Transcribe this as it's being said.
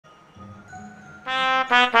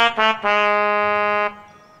Alright,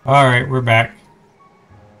 we're back.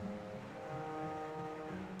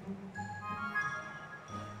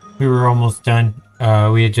 We were almost done.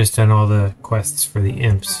 We had just done all the quests for the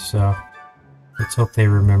imps, so let's hope they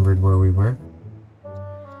remembered where we were.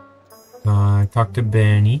 I talked to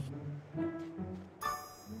Benny.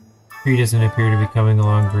 Tree doesn't appear to be coming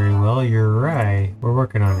along very well. You're right. We're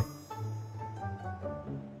working on it.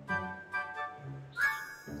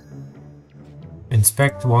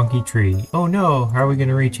 Inspect wonky tree. Oh no, how are we going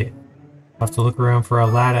to reach it? I'll have to look around for a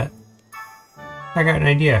ladder. I got an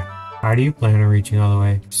idea. How do you plan on reaching all the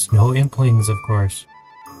way? Snow implings, of course.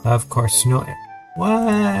 Of course, snow...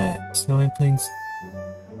 What? Snow implings?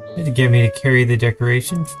 To get me to carry the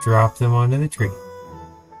decorations, drop them onto the tree.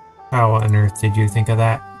 How on earth did you think of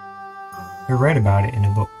that? I read about it in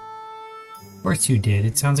a book. Of course you did.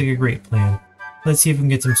 It sounds like a great plan. Let's see if we can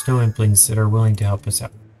get some snow implings that are willing to help us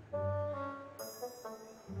out.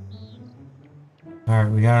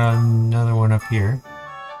 Alright, we got another one up here.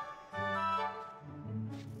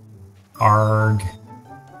 Arg.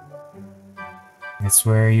 I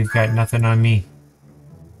swear you've got nothing on me.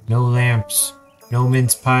 No lamps, no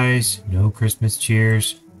mince pies, no Christmas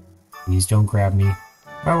cheers. Please don't grab me.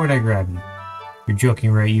 Why would I grab you? You're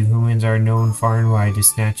joking, right? You humans are known far and wide to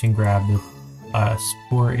snatch and grab us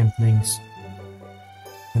poor implings.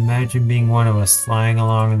 Imagine being one of us flying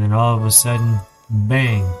along and then all of a sudden,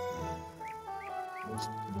 bang!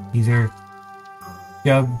 Either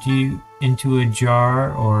shoved you into a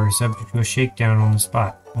jar or subject to a shakedown on the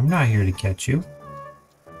spot. I'm not here to catch you.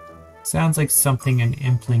 Sounds like something an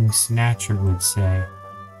impling snatcher would say.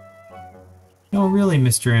 No, really,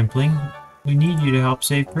 Mr. Impling. We need you to help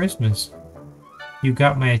save Christmas. You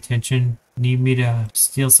got my attention. Need me to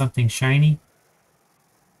steal something shiny?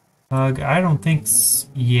 I don't think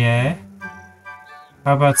yeah.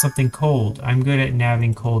 How about something cold? I'm good at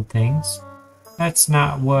nabbing cold things. That's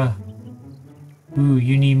not what... Ooh,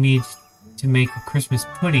 you need me to make a Christmas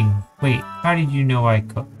pudding. Wait, how did you know I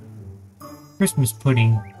cook? Christmas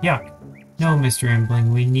pudding? Yuck. No, Mr.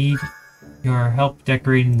 Imbling, we need your help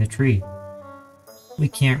decorating the tree. We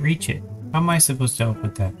can't reach it. How am I supposed to help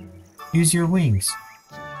with that? Use your wings.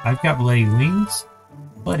 I've got bloody wings?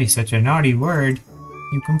 Bloody's such a naughty word.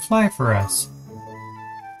 You can fly for us.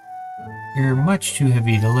 You're much too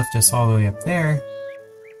heavy to lift us all the way up there.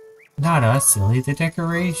 Not us, silly, the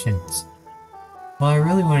decorations. Well, I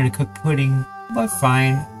really wanted to cook pudding, but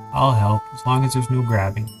fine, I'll help, as long as there's no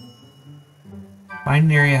grabbing. Find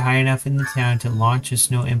an area high enough in the town to launch a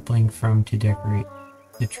snow impling from to decorate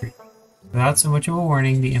the tree. Without so much of a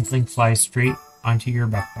warning, the impling flies straight onto your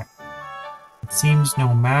backpack. It seems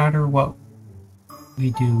no matter what we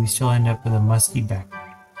do, we still end up with a musty backpack.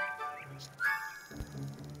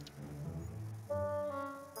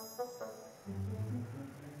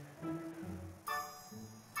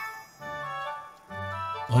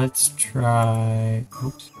 Let's try...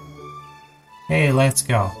 Oops. Hey, let's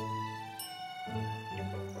go.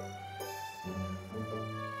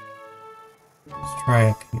 Let's try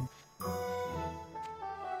up here.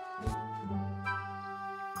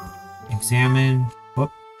 Examine...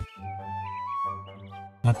 Whoop.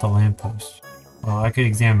 Not the lamppost. Well, I could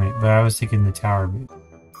examine it, but I was thinking the tower bit.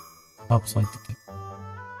 Helps like the tip.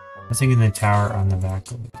 I was thinking the tower on the back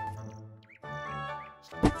of it.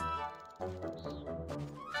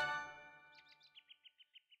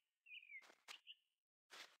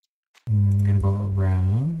 I'm gonna go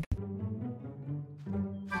around.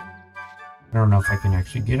 I don't know if I can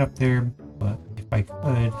actually get up there, but if I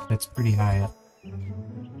could, that's pretty high up.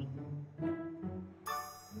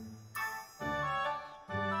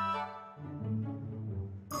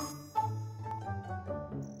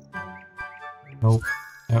 Nope,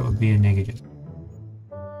 that would be a negative.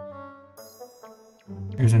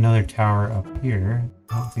 There's another tower up here.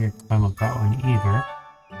 I don't think I can climb up that one either.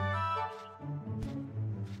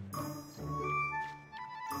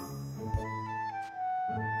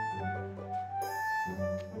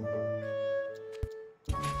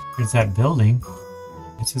 There's that building.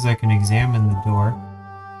 It says I can examine the door.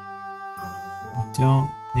 I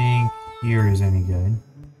don't think here is any good.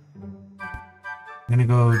 I'm gonna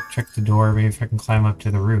go check the door, maybe if I can climb up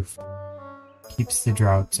to the roof. Keeps the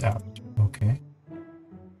droughts out. Okay.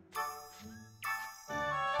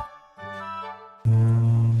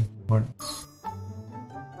 What else?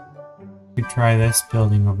 Could try this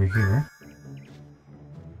building over here.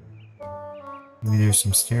 Maybe there's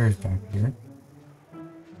some stairs back here.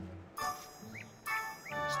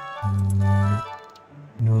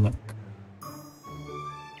 No luck.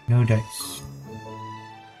 No dice.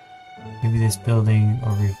 Maybe this building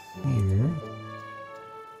over here.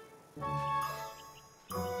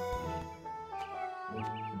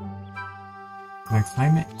 Can I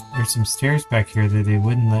climb it? There's some stairs back here that they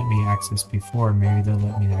wouldn't let me access before. Maybe they'll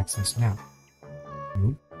let me access now.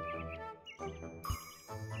 Nope.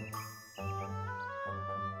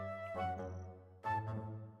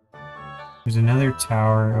 There's another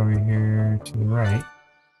tower over here to the right.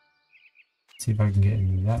 Let's see if I can get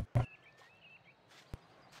into that tower.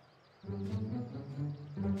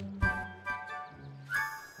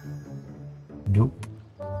 Nope.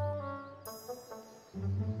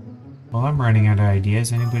 Well, I'm running out of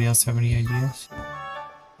ideas. Anybody else have any ideas? I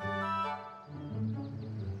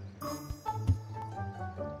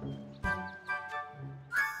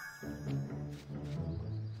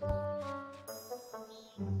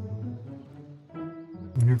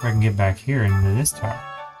wonder if I can get back here into this tower.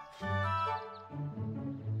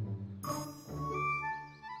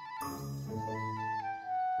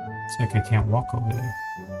 Looks like I can't walk over there.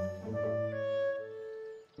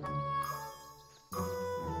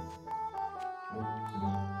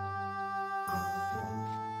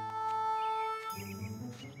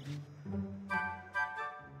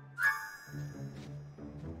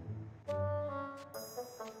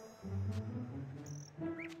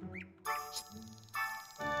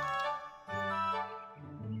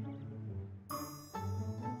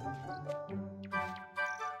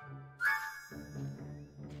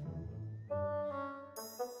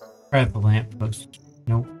 Try the lamppost.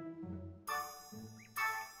 Nope.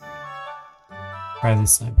 Try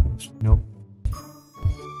this lamppost. Nope.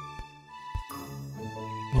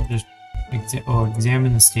 We'll just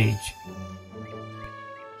examine the stage.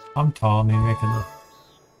 I'm tall, maybe I can look.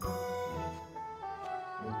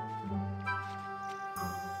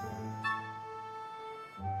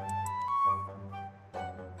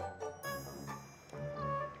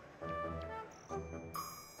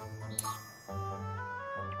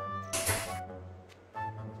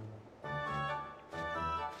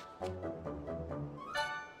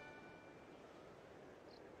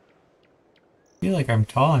 I feel like I'm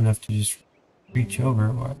tall enough to just reach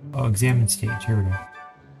over. Oh, examine stage. Here we go.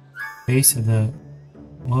 Base of the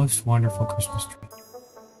most wonderful Christmas tree.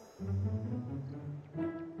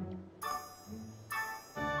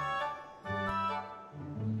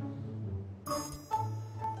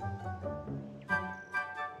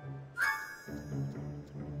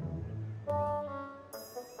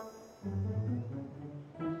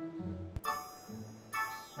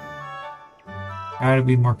 Gotta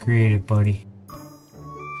be more creative, buddy.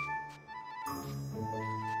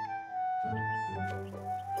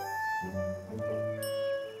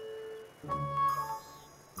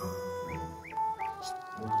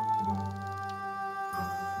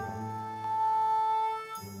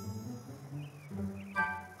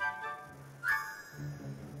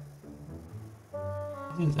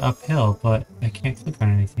 This is uphill, but I can't click on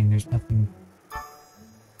anything. There's nothing.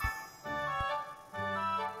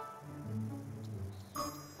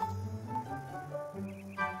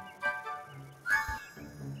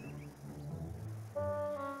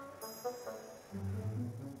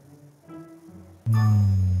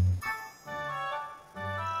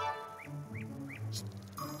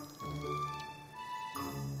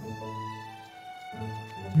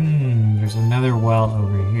 There's another well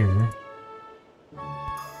over here.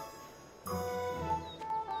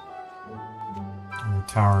 A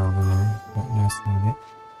tower over there, but that's not it.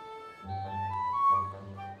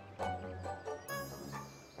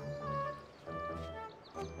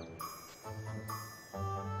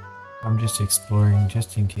 I'm just exploring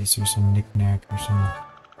just in case there's some knick-knack or something.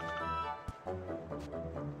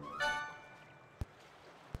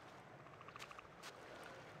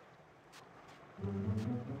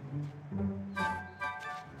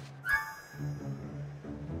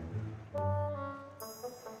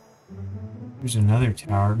 There's another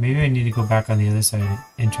tower. Maybe I need to go back on the other side and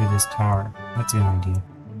enter this tower. That's a good idea.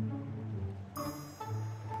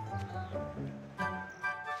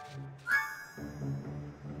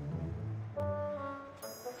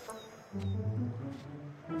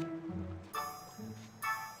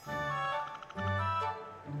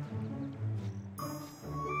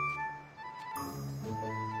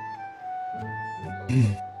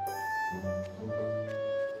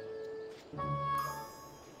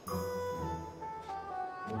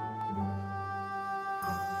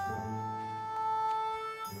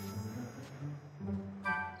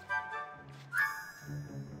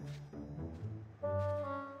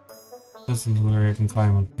 This is where I can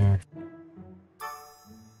climb up there.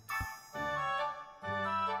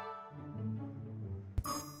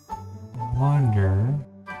 I wonder.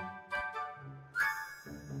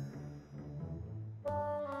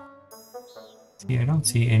 See, I don't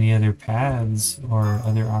see any other paths or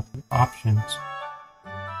other options.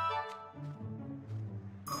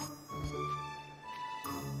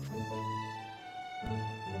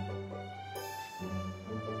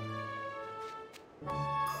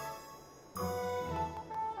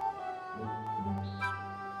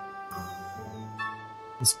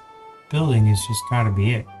 building is just gotta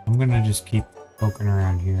be it. I'm gonna just keep poking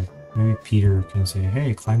around here. Maybe Peter can say,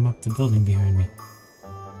 hey, climb up the building behind me.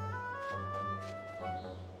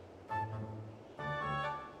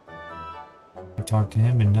 I talk to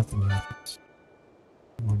him and nothing happens.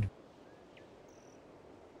 I wonder.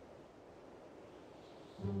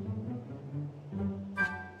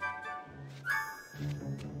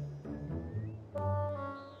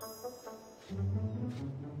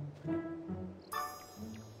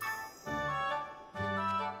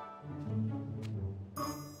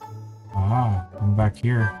 Ah, I'm back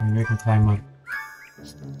here. Maybe I can climb up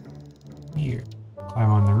here. Climb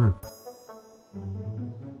on the roof.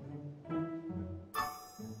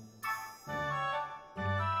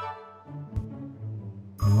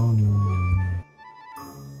 No, no, no, no.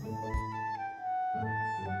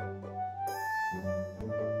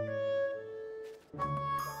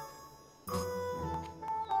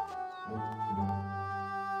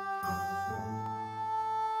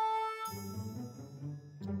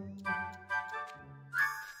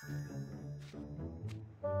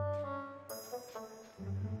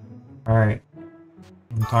 Alright.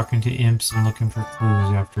 I'm talking to imps and looking for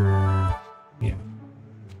clues after... yeah.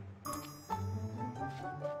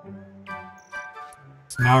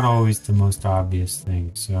 It's not always the most obvious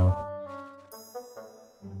thing, so...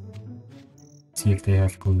 see if they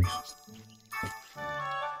have clues.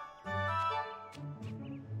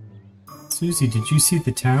 Susie, did you see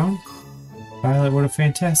the town? Violet, what a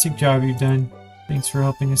fantastic job you've done. Thanks for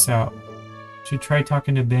helping us out. Should try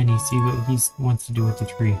talking to Benny, see what he wants to do with the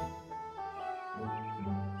tree.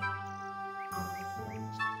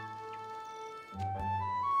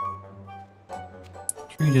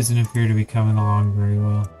 Tree doesn't appear to be coming along very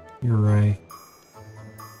well. You're right.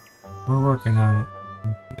 We're working on it.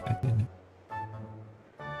 I didn't.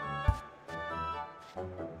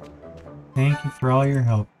 Thank you for all your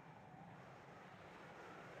help.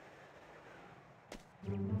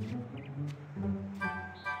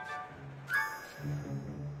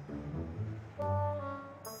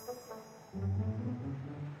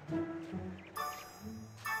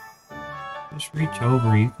 Just reach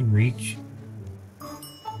over, you can reach.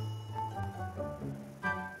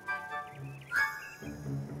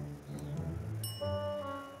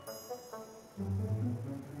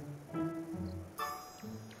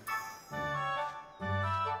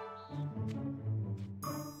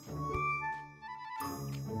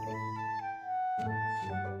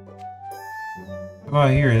 Oh,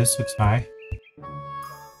 here, this looks high.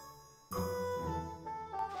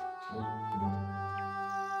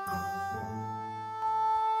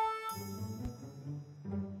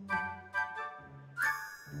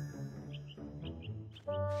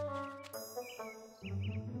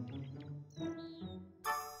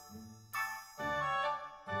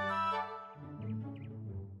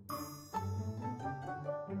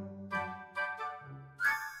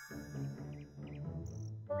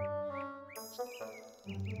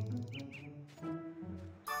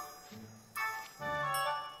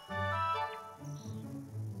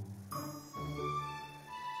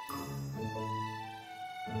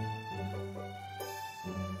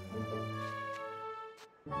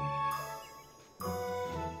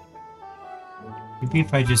 Maybe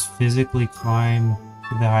if I just physically climb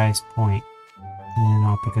to the highest point, and then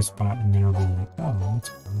I'll pick a spot, and then I'll be like, oh, that's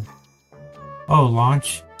cool. Oh,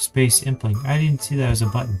 launch space impling. I didn't see that as a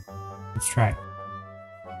button. Let's try it.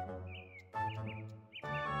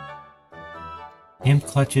 Imp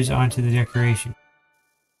clutches onto the decoration.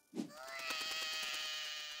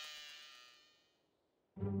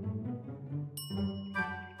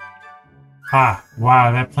 Ah,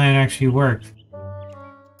 wow, that plan actually worked.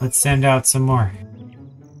 Let's send out some more.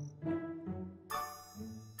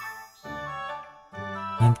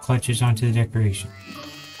 Imp clutches onto the decoration.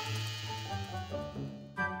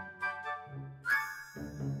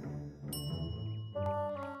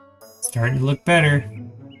 Starting to look better.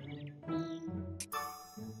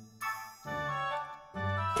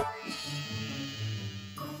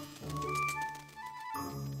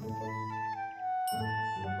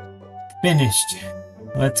 Finished.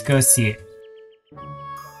 Let's go see it.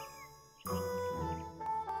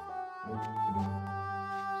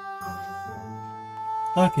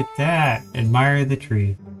 Look at that. Admire the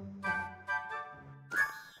tree.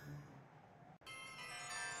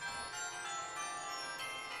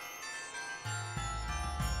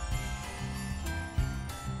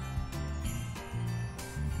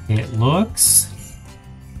 It looks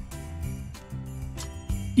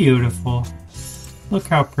beautiful. Look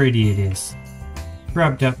how pretty it is.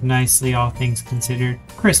 Rubbed up nicely, all things considered.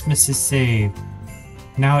 Christmas is saved.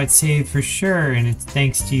 Now it's saved for sure, and it's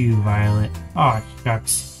thanks to you, Violet. Aw,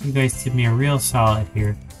 shucks. You guys did me a real solid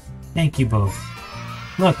here. Thank you both.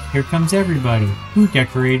 Look, here comes everybody. Who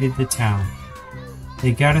decorated the town?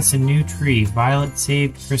 They got us a new tree. Violet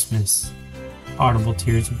saved Christmas. Audible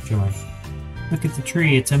tears of joy. Look at the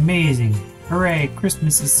tree. It's amazing. Hooray,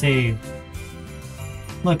 Christmas is saved.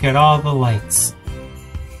 Look at all the lights.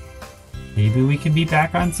 Maybe we can be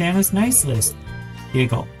back on Santa's nice list.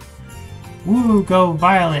 Giggle. Woo, go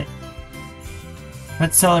Violet.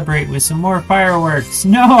 Let's celebrate with some more fireworks.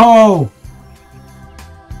 No!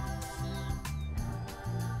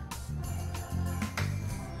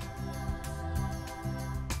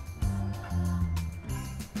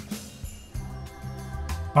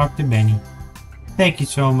 Talk to Benny. Thank you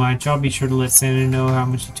so much. I'll be sure to let Santa know how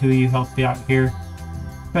much the two of you helped me out here.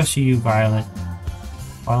 Especially you, Violet.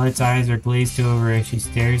 Violet's eyes are glazed over as she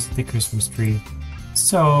stares at the Christmas tree.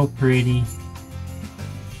 So pretty.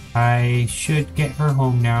 I should get her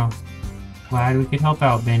home now. Glad we could help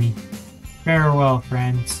out, Benny. Farewell,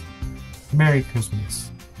 friends. Merry Christmas.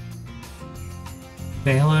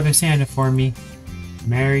 Say hello to Santa for me.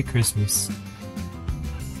 Merry Christmas.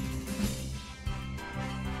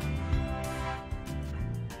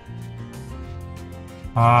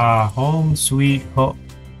 Ah, home sweet home.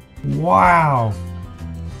 Wow!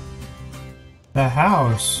 The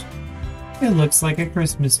house. It looks like a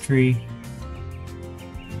Christmas tree.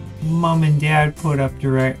 Mom and Dad put up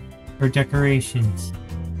decorations.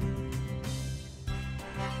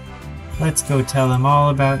 Let's go tell them all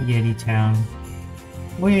about Yeti Town.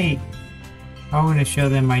 Wait! I want to show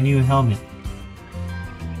them my new helmet.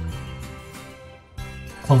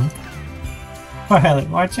 Clunk. Violet,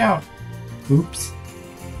 watch out! Oops.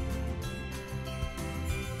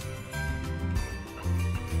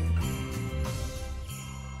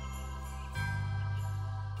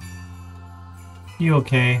 You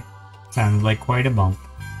okay? Sounded like quite a bump.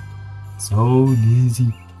 So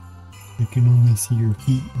dizzy. I can only see your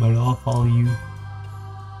feet, but I'll follow you.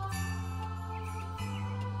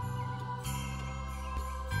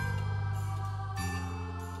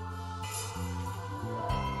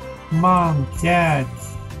 Mom, Dad,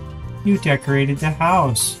 you decorated the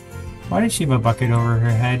house. Why does she have a bucket over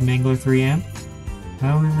her head, Mangler 3M?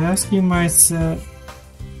 I was asking myself...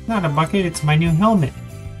 Not a bucket, it's my new helmet.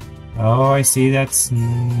 Oh, I see. That's...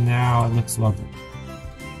 Now it looks lovely.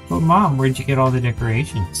 But Mom, where'd you get all the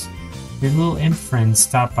decorations? Your little imp friends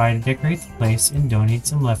stopped by to decorate the place and donate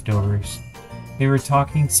some leftovers. They were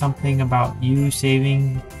talking something about you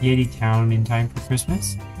saving Yeti Town in time for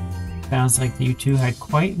Christmas. Sounds like you two had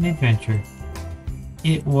quite an adventure.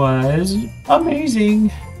 It was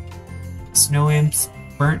amazing! Snow imps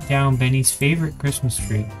burnt down Benny's favorite Christmas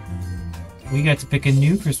tree. We got to pick a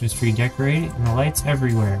new Christmas tree, decorate it, and the lights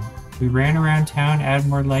everywhere. We ran around town, add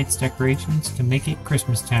more lights, decorations to make it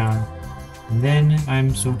Christmas Town. And then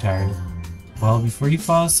I'm so tired. Well, before you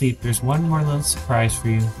fall asleep, there's one more little surprise for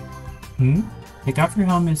you. Take off your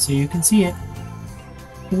helmet so you can see it.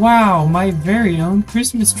 Wow, my very own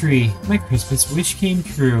Christmas tree. My Christmas wish came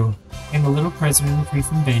true. And a little present in the tree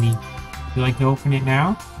from Benny. Would you like to open it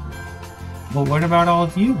now? Well, what about all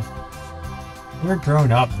of you? We're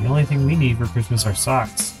grown up. The only thing we need for Christmas are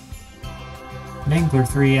socks. Mangler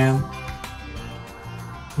 3M.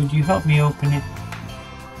 Would you help me open it?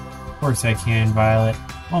 Of course I can, Violet.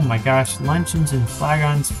 Oh my gosh, Luncheons and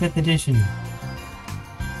Flagons 5th edition.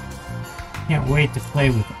 Can't wait to play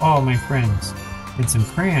with all my friends. And some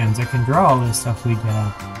crayons, I can draw all this stuff we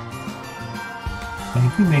have.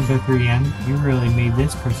 Thank you, Mangler 3M. You really made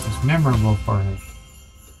this Christmas memorable for her.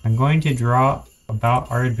 I'm going to draw about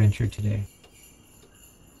our adventure today.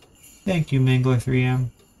 Thank you, Mangler 3M.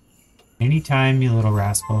 Anytime, you little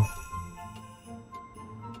rascal.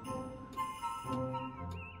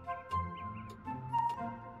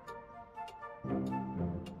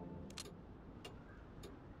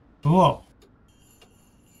 Cool.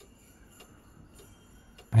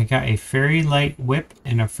 I got a fairy light whip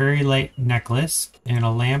and a fairy light necklace and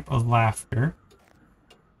a lamp of laughter.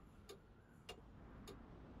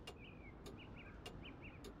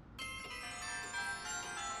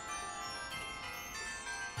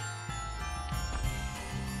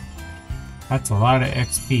 That's a lot of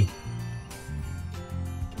XP.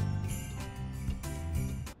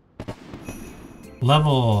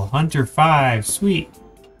 Level Hunter 5, sweet.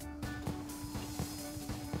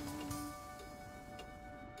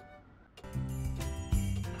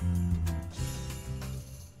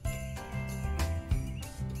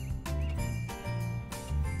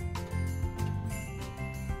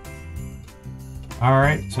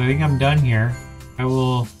 Alright, so I think I'm done here. I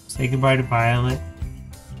will say goodbye to Violet.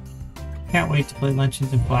 Can't wait to play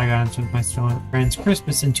Luncheons and Flagons with my stolen friends.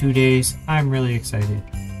 Christmas in 2 days. I'm really excited.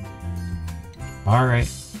 Alright.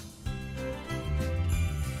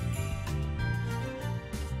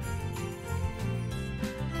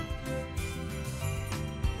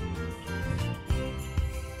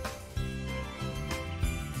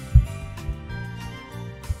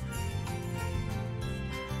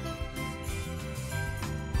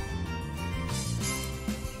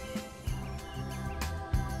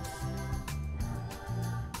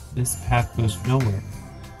 This path goes nowhere.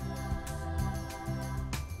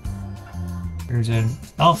 There's an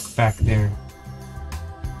elk back there.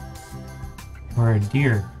 Or a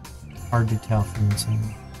deer. Hard to tell from this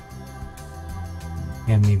angle.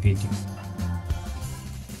 Yeah, maybe a deer.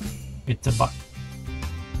 It's a buck.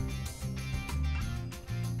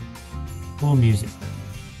 Cool music.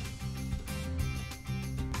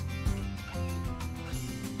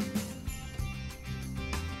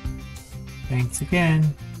 Thanks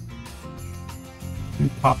again. We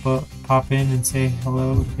pop in and say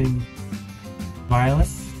hello to Violet.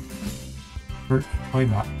 Bert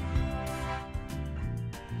Toybot.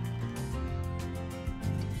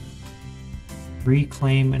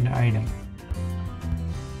 Reclaim an item.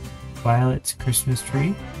 Violet's Christmas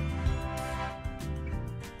tree.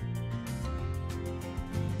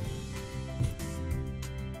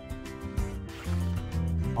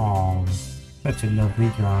 Oh, such a lovely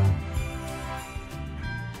drawing.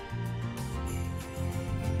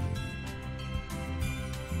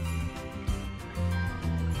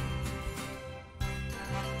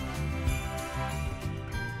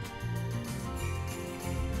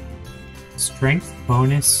 Strength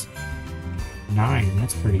bonus 9.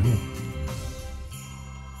 That's pretty good.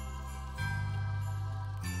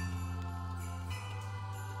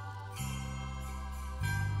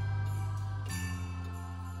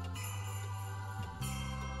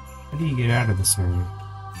 How do you get out of this area?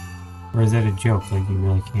 Or is that a joke, like you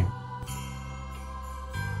really can't?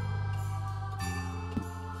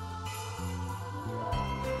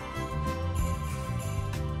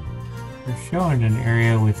 They're showing an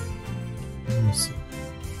area with... Let me see.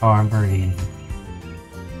 Oh, I'm already in here.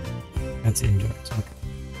 That's indoors, okay.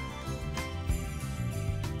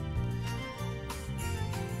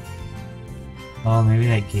 Oh, maybe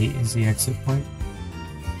that gate is the exit point?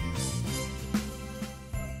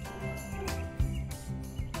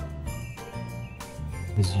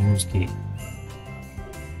 This use gate.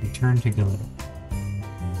 Return to Galil.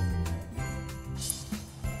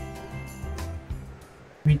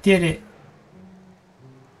 We did it!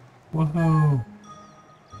 Whoa!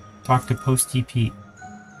 Talk to Posty Pete.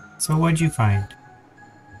 So what'd you find?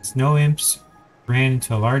 Snow imps ran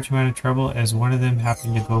into a large amount of trouble as one of them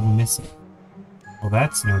happened to go missing. Well,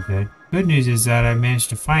 that's no good. Good news is that I managed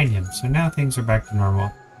to find him, so now things are back to normal,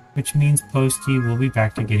 which means Posty will be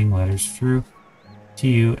back to getting letters through to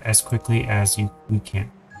you as quickly as we can.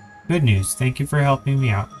 Good news. Thank you for helping me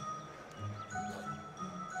out.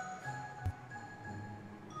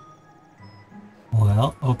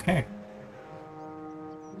 Well, okay.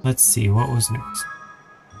 Let's see, what was next?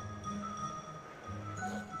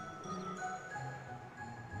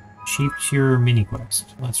 Sheep Shearer mini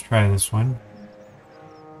quest. Let's try this one.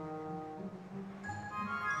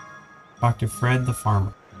 Talk to Fred the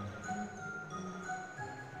farmer.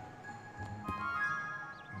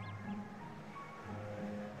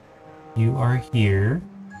 You are here.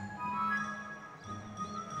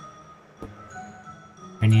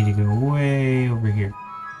 I need to go way over here.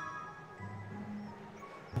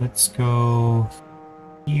 Let's go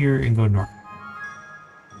here and go north.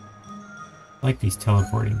 I like these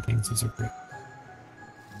teleporting things, these are great.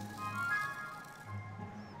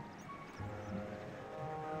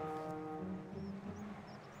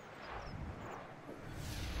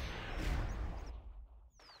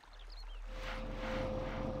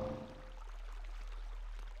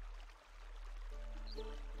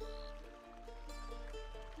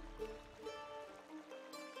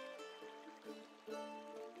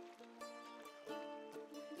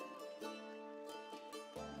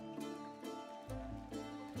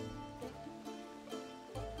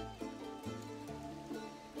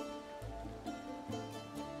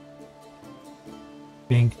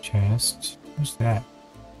 Bank chest. Who's that?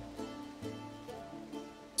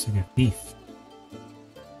 It's like a thief.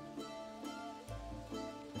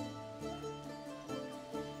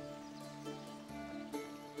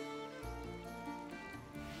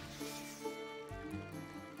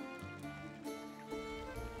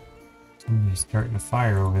 Somebody's starting a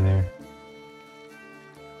fire over there.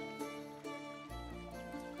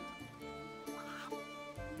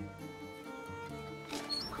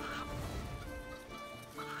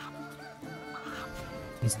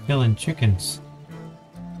 He's killing chickens.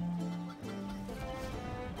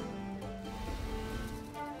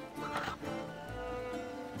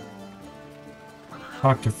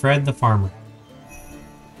 Talk to Fred the farmer.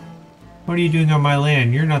 What are you doing on my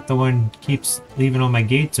land? You're not the one who keeps leaving all my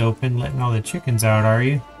gates open, letting all the chickens out, are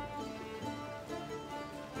you?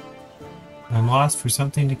 I'm lost for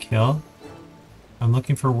something to kill. I'm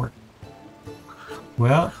looking for work.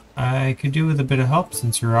 Well, I could do with a bit of help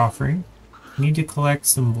since you're offering. I need to collect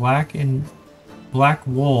some black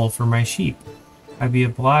wool for my sheep. I'd be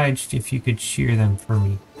obliged if you could shear them for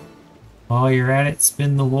me. While you're at it,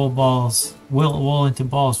 spin the wool into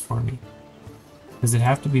balls for me. Does it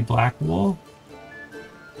have to be black wool?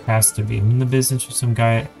 Has to be. I'm in the business of some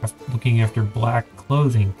guy looking after black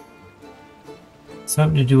clothing.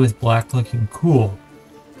 Something to do with black looking cool.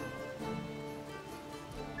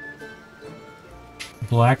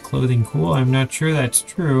 Black clothing cool? I'm not sure that's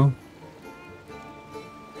true.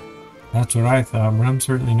 That's what I thought, but I'm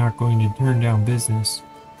certainly not going to turn down business.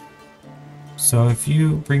 So if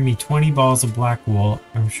you bring me 20 balls of black wool,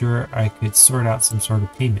 I'm sure I could sort out some sort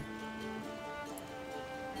of payment.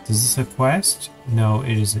 Is this a quest? No,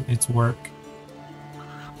 it isn't. It's work.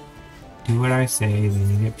 Do what I say, then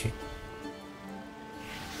you get paid.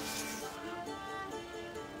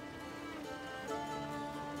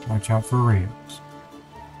 Watch out for rams.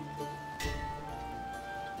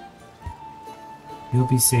 You'll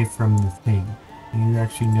be safe from the thing. Do you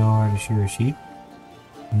actually know how to shear a sheep?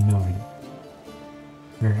 No, I don't.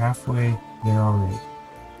 You're halfway there already.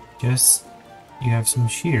 Just, you have some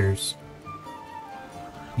shears.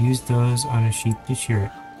 Use those on a sheep to shear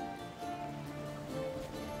it.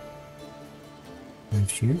 I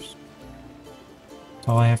have shears? That's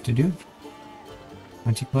all I have to do.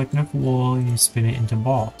 Once you collect enough wool, you spin it into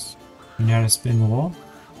balls. You know how to spin wool?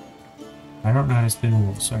 I don't know how to spin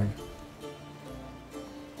wool, sorry.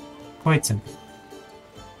 Quite simple.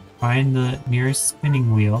 Find the nearest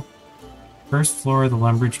spinning wheel. First floor of the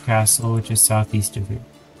Lumbridge Castle, which is southeast of here.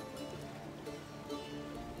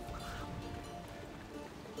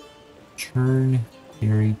 Churn,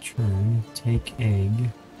 dairy, churn, take egg.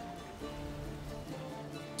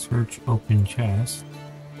 Search open chest.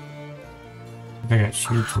 I got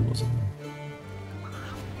shear tools in there.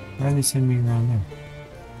 Why are they sending me around there?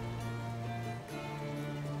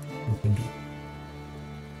 Open door.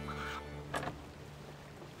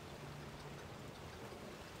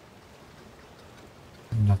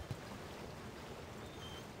 Nothing.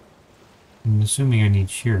 I'm assuming I need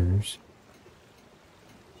shears.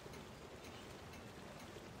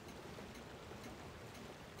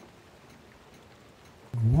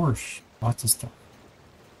 Whoosh. Lots of stuff.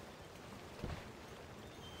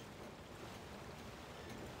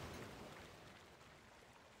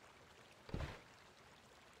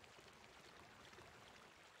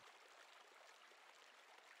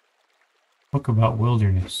 Book about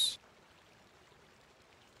wilderness.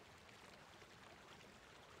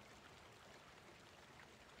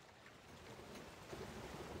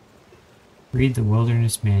 Read the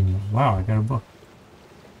wilderness manual. Wow, I got a book.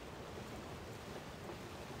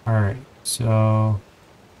 Alright, so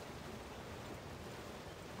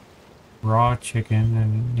raw chicken. I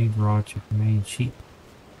don't need raw chicken, I need sheep.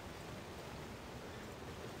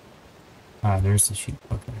 Ah, there's the sheep.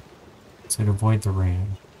 Okay. So to avoid the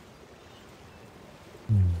ram.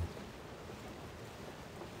 I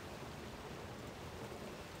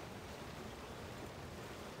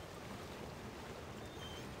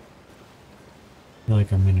feel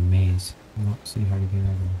like I'm in a maze. I don't see how to get out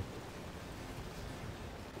of there.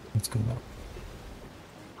 Let's go back.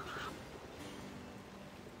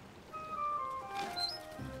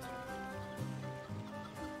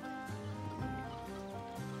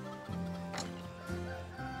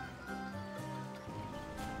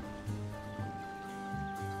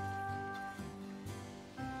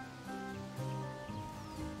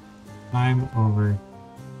 Climb over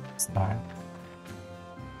style.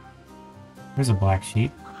 There's a black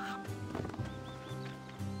sheep.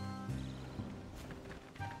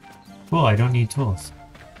 Cool, I don't need tools.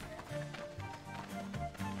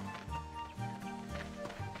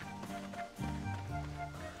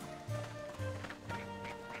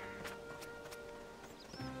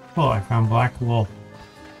 Cool, I found black wool.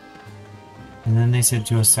 And then they said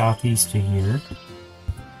to go southeast to here.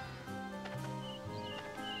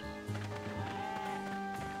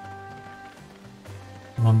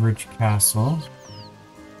 Lumbridge Castle.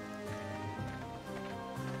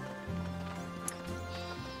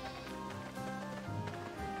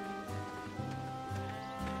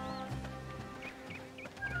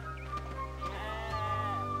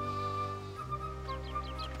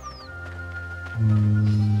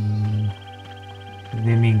 Do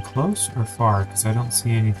they mean close or far? Because I don't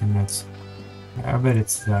see anything that's... I bet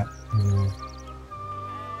it's that.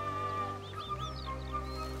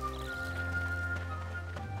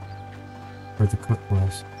 Where the cook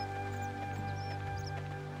was.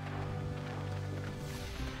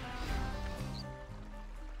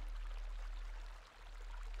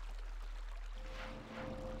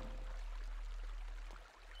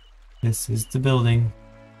 This is the building.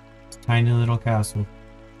 It's a tiny little castle.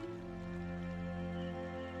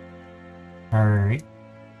 Alright.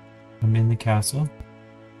 I'm in the castle.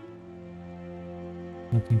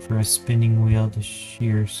 Looking for a spinning wheel to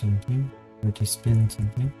shear something. Or to spin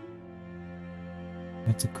something.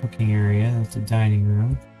 That's a cooking area. That's a dining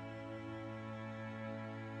room.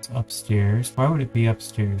 It's upstairs. Why would it be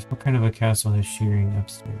upstairs? What kind of a castle has shearing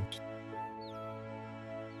upstairs?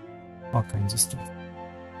 All kinds of stuff.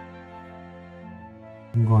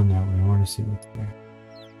 I'm going that way. I want to see what's there.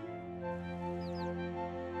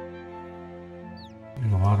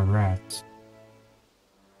 There's a lot of rats.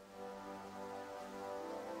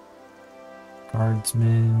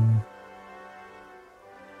 Guardsmen.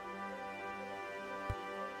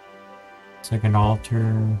 It's like an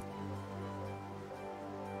altar.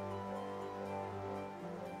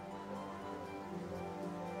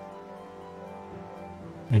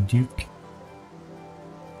 A duke.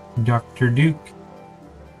 Dr. Duke.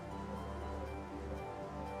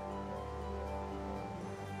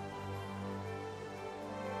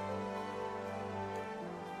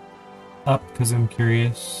 Up, because I'm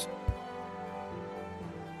curious.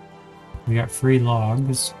 We got free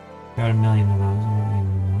logs. Got 1,000,000 of those. I don't need any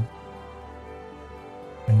more.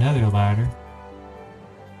 Another ladder.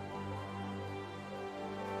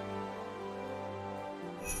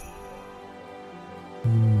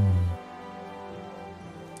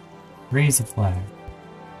 Raise a flag.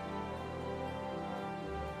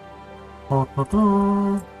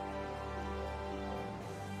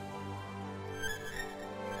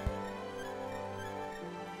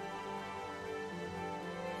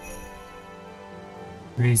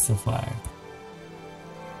 Raise the flag.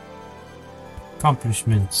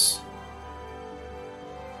 Accomplishments.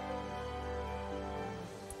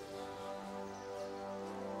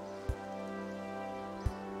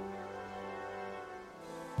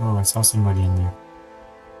 Oh, I saw somebody in there.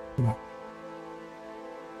 Come on.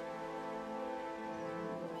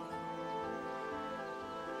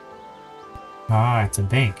 Ah, it's a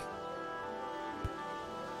bank.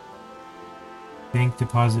 Bank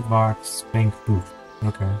deposit box, bank booth.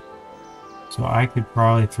 Okay. So I could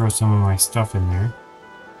probably throw some of my stuff in there.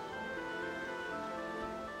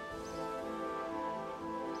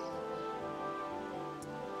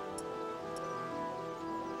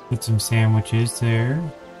 Put some sandwiches there.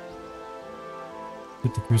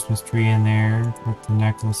 Put the Christmas tree in there. Put the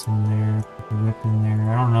necklace in there. Put the whip in there.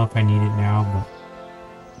 I don't know if I need it now, but...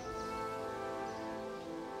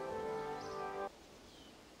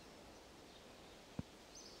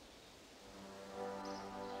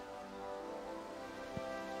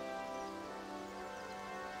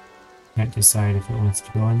 can't decide if it wants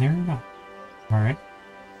to go in there or not. Alright.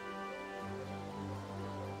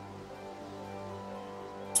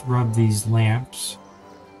 Let's rub these lamps.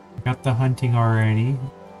 I got the hunting already.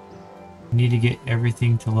 I need to get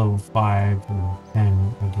everything to level 5 or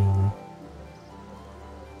 10 ideally.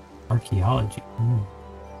 Archaeology. Ooh.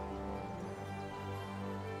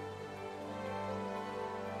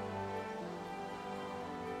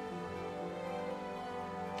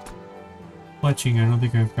 Fletching, I don't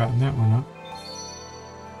think I've gotten that one up.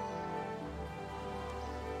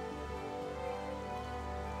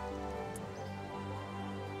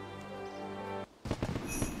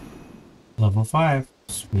 Level 5.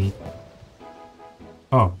 Sweet.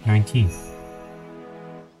 Oh, 19.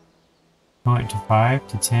 I went to 5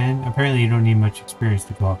 to 10. Apparently you don't need much experience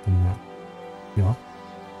to go up in that skill.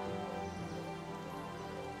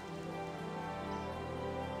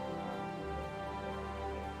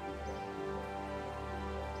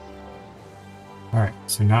 Alright,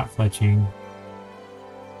 so not fletching.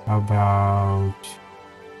 How about...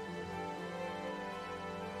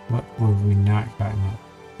 what have we not gotten yet?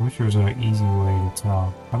 I wish there was an easy way to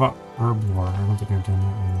tell. How about herb lore? I don't think I've done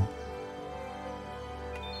that one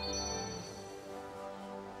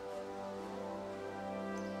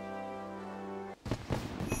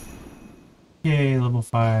yet. Yay, level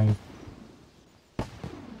 5.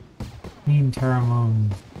 Clean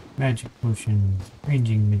Taramon. Magic potion.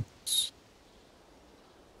 Ranging mix.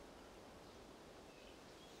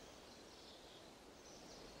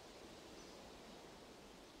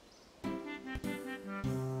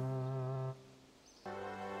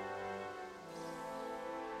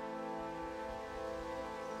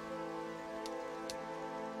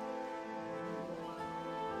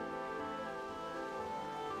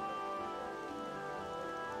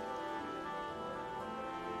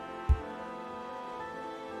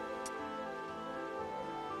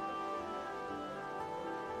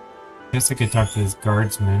 Guess I could talk to this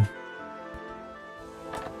guardsman.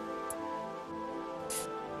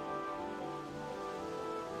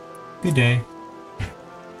 Good day.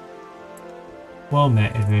 Well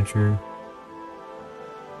met, adventurer.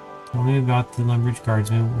 Tell me about the Lumbridge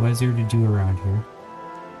Guardsman. What is there to do around here?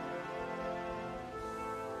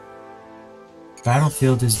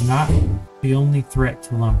 Battlefield is not the only threat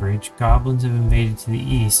to Lumbridge. Goblins have invaded to the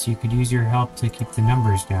east. You could use your help to keep the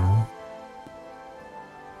numbers down.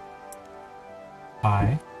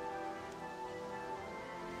 Hi.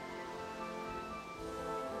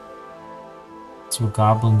 So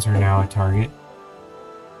goblins are now a target.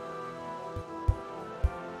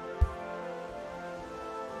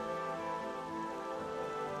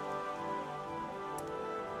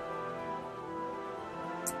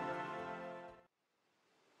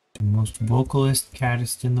 The most vocalist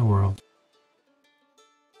caddist in the world.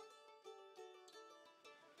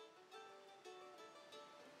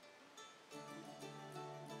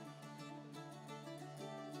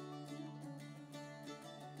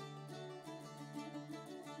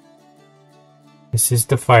 This is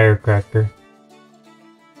the firecracker.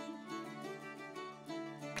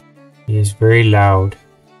 He is very loud,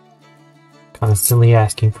 constantly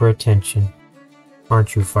asking for attention.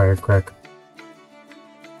 Aren't you, firecracker?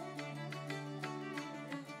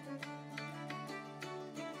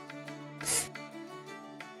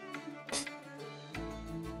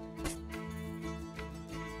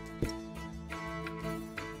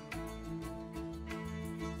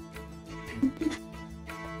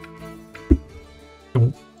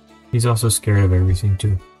 He's also scared of everything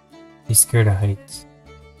too. He's scared of heights.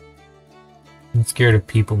 And scared of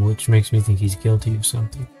people, which makes me think he's guilty of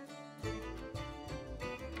something.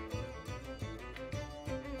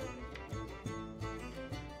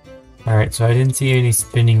 Alright, so I didn't see any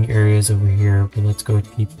spinning areas over here, but let's go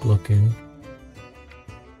keep looking.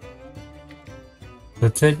 So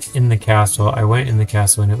it said in the castle. I went in the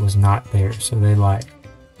castle and it was not there, so they lied.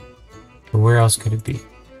 But where else could it be?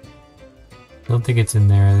 I don't think it's in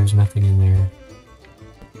there. There's nothing in there.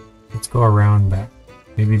 Let's go around back.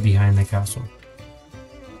 Maybe behind the castle.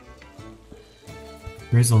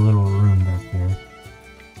 There is a little room back there.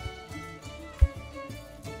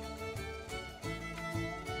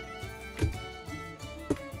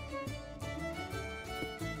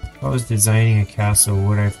 If I was designing a castle,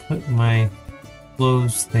 would I put my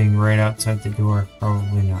clothes thing right outside the door?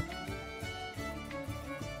 Probably not.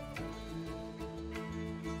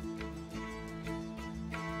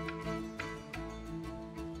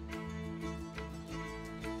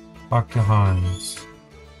 Talk to Hans.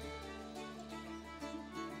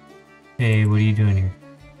 Hey, what are you doing here?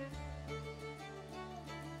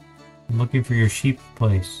 I'm looking for your sheep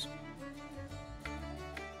place.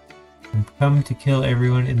 I'm come to kill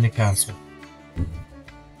everyone in the castle.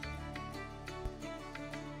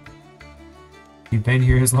 You've been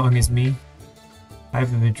here as long as me?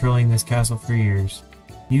 I've been patrolling this castle for years.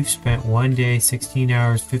 You've spent 1 day, 16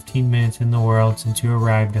 hours, 15 minutes in the world since you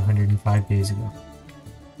arrived 105 days ago.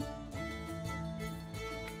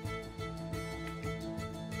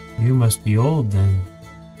 You must be old then.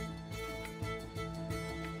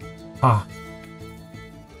 Ah.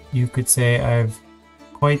 You could say I've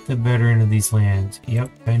quite the veteran of these lands.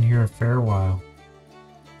 Yep, been here a fair while.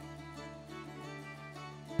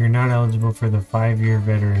 You're not eligible for the 5-year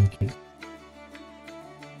veteran cape.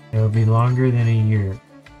 It'll be longer than a year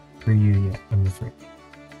for you yet, I'm afraid.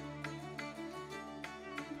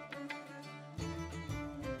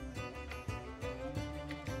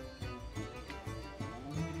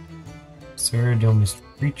 Saradomus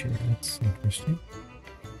creature, that's interesting.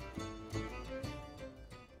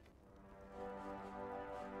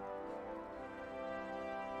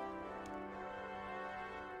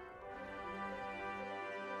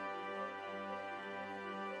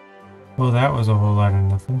 Well, that was a whole lot of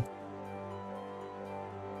nothing.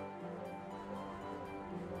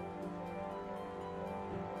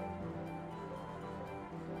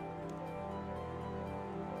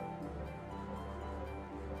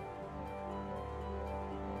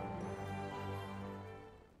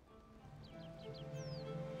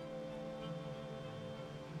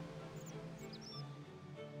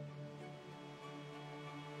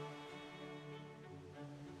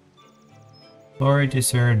 Glory to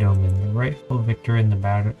Saradomin, the rightful victor in the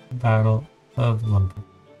battle of Lumbridge.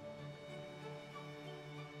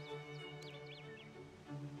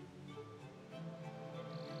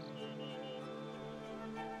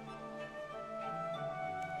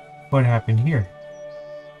 What happened here?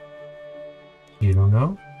 You don't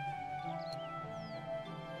know?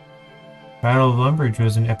 Battle of Lumbridge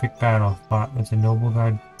was an epic battle fought with the noble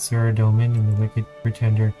god Saradomin and the wicked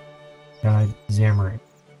pretender god Zamorak.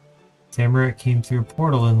 Zamorak came through a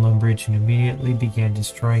portal in Lumbridge and immediately began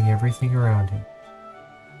destroying everything around him.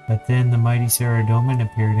 But then the mighty Saradomin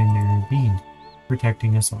appeared and intervened,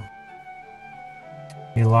 protecting us all.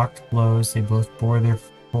 They locked blows, they both bore their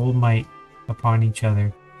full might upon each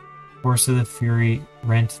other. Force of the fury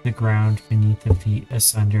rent the ground beneath the feet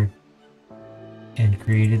asunder and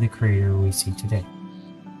created the crater we see today.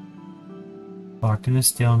 Locked in a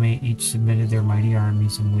stalemate, each submitted their mighty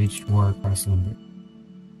armies and waged war across Lumbridge.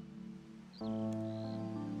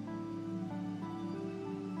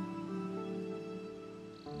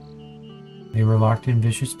 They were locked in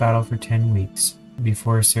vicious battle for 10 weeks,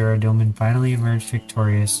 before Saradomin finally emerged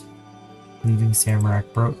victorious, leaving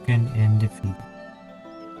Zamorak broken and defeated.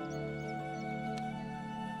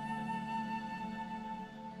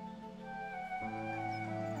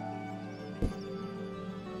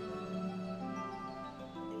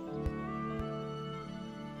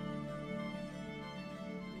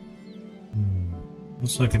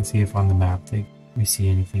 Let's look and see if on the map we see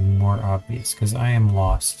anything more obvious, because I am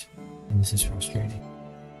lost, and this is frustrating.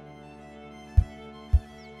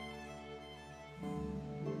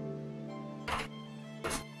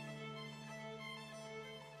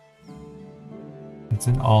 It's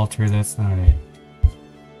an altar, that's not it.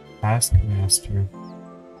 Taskmaster.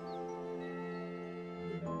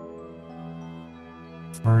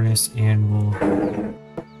 Furnace, anvil.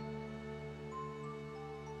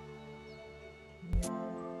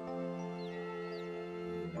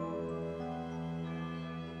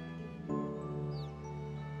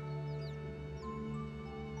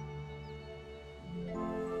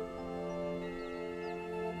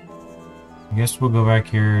 I guess we'll go back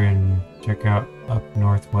here and check out up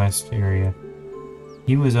northwest area.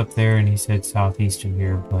 He was up there and he said southeast of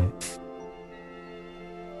here, but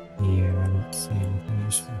yeah, I don't see anything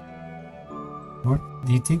useful. What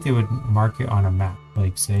do you think they would mark it on a map?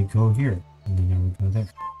 Like say go here and then I would go there.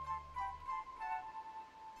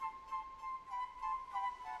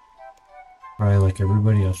 Probably like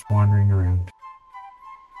everybody else wandering around.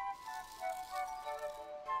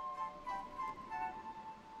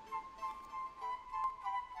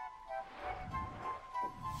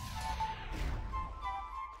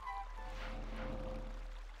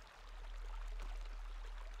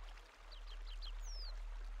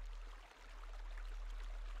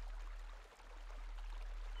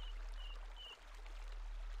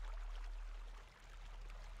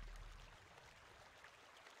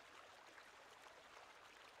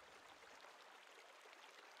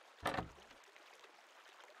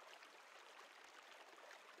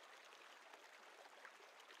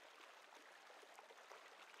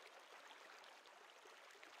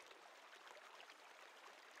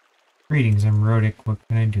 Greetings, I'm Rodic. What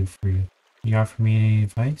can I do for you? You offer me any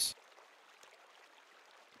advice?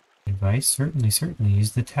 Advice? Certainly, certainly.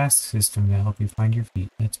 Use the task system to help you find your feet.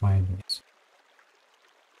 That's my advice.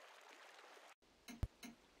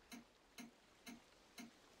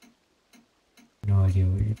 No idea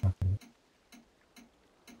what you're talking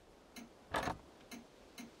about.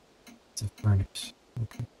 It's a furnace.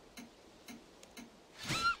 Okay.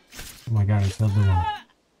 Oh my god, I killed the woman.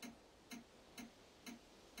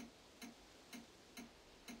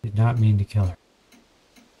 Did not mean to kill her.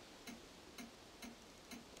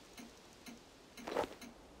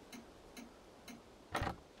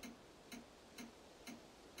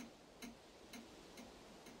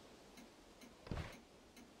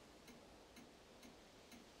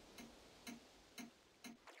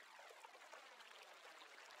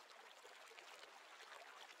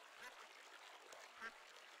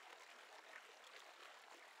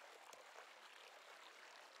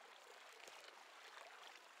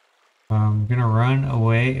 I'm gonna run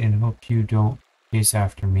away and hope you don't chase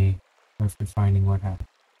after me after finding what happened.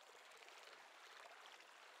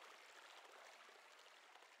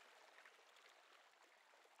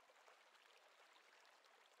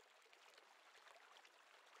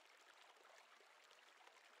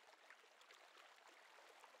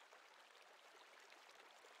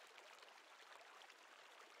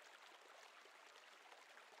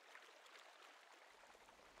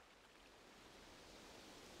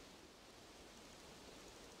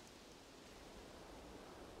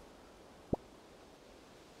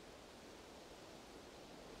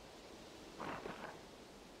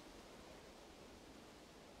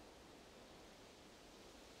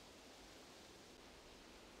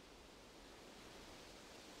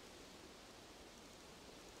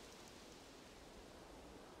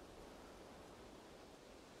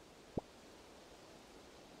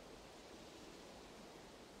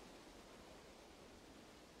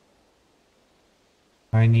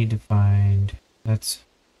 I need to find... That's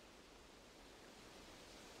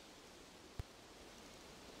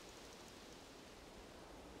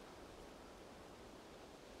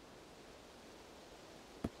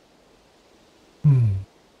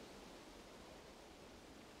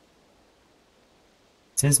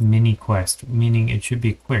says mini quest, meaning it should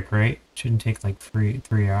be quick, right? It shouldn't take like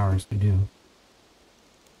 3 hours to do.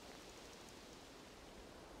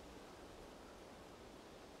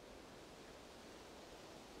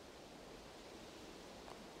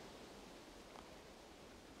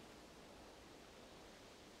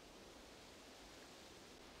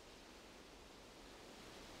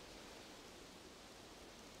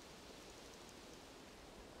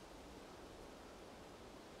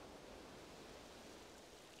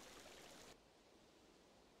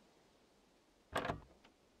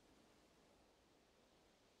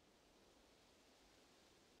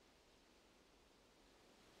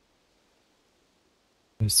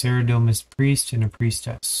 A Ceradomus priest and a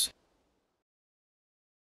priestess.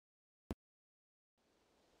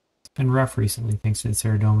 It's been rough recently thanks to the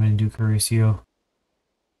Ceradoma and Duke Horatio.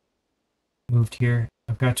 Moved here.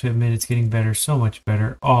 I've got to admit it's getting better, so much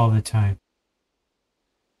better, all the time.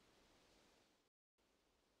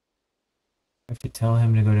 I have to tell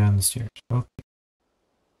him to go down the stairs. Okay.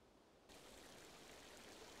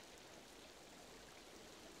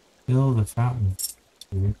 Fill the fountain. That's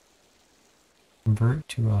weird. Convert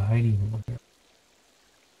to a hiding hole.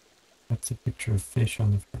 That's a picture of fish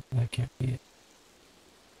on the front. That can't be it.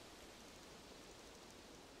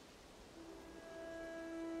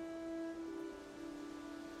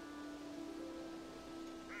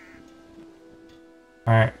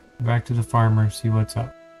 Alright, back to the farmer, see what's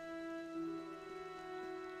up.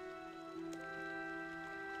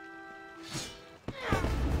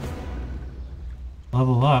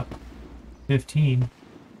 Level up. 15.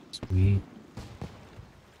 Sweet.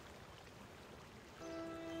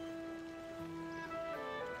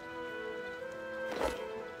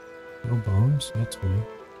 No bones? That's weird.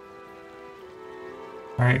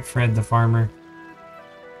 Alright, Fred the farmer.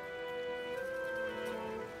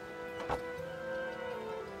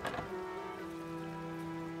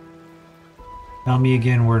 Tell me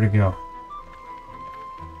again where to go.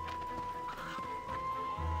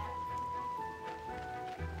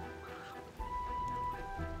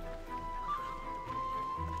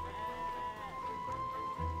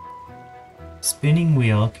 Spinning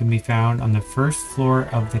wheel can be found on the first floor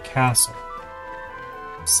of the castle.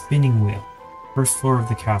 Spinning wheel. First floor of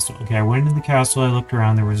the castle. Okay, I went into the castle, I looked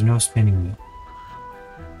around, there was no spinning wheel.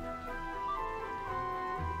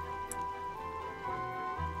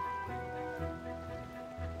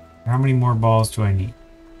 How many more balls do I need?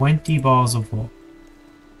 20 balls of wool.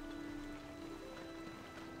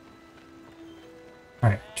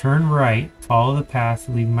 Alright, turn right, follow the path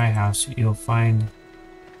leaving my house, you'll find...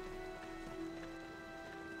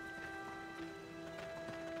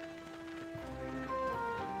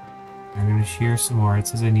 I'm going to shear some more. It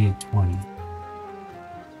says I needed 20.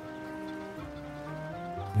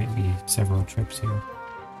 Might be several trips here.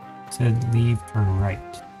 It said leave, turn right.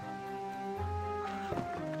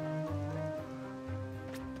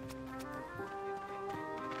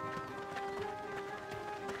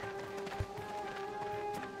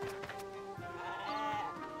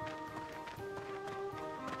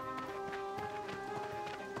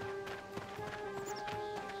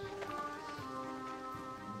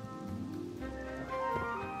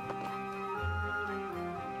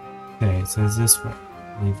 Okay, it says this way.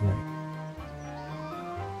 Leave right.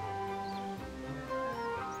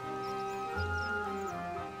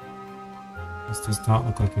 This does not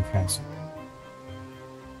look like a castle.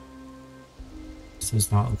 This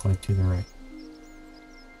does not look like to the right.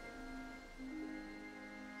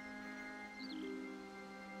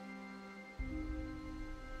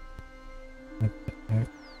 What the heck?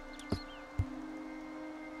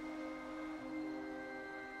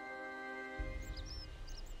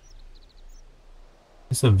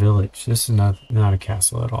 It's a village. This is not a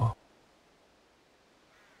castle at all.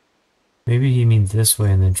 Maybe he means this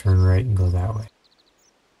way and then turn right and go that way.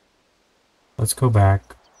 Let's go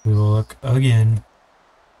back. We will look again.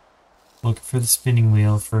 Look for the spinning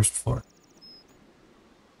wheel, first floor.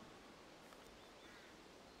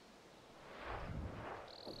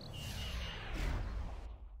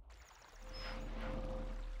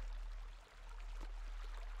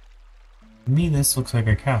 To me, this looks like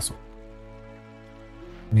a castle.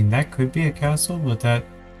 I mean, that could be a castle, but that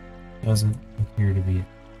doesn't appear to be it.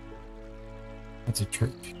 That's a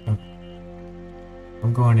church. Okay.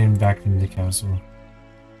 I'm going in back into the castle.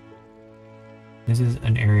 This is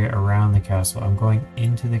an area around the castle. I'm going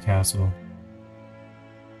into the castle.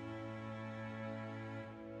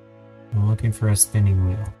 I'm looking for a spinning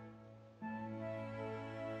wheel.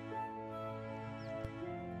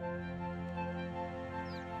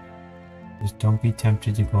 Just don't be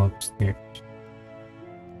tempted to go upstairs.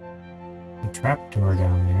 The trapdoor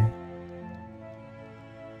down there.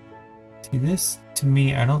 See, this, to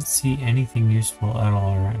me, I don't see anything useful at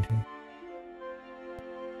all around here.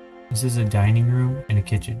 This is a dining room and a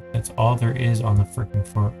kitchen. That's all there is on the frickin'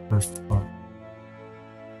 first floor.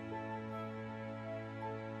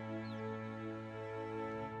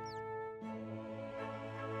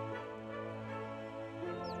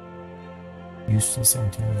 Useless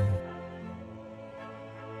interior.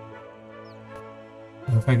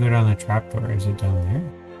 What if I go down the trapdoor? Is it down there?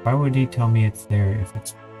 Why would he tell me it's there if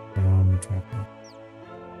it's down the trapdoor?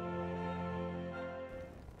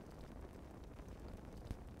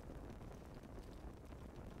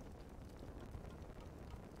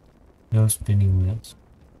 No spinning wheels.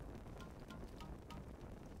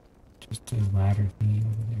 Just a ladder thingy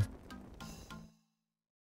over there.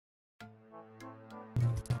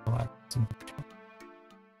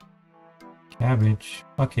 Cabbage,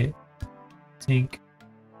 bucket, sink,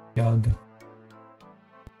 jug.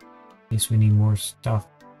 Guess we need more stuff.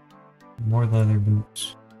 More leather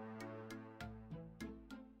boots.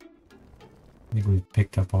 I think we've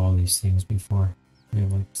picked up all these things before. We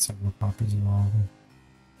have like several copies of all of them.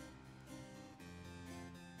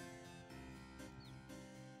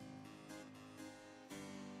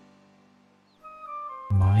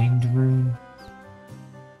 Mind rune.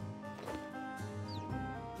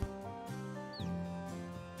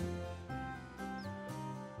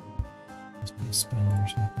 Must be a spell or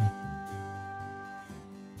something.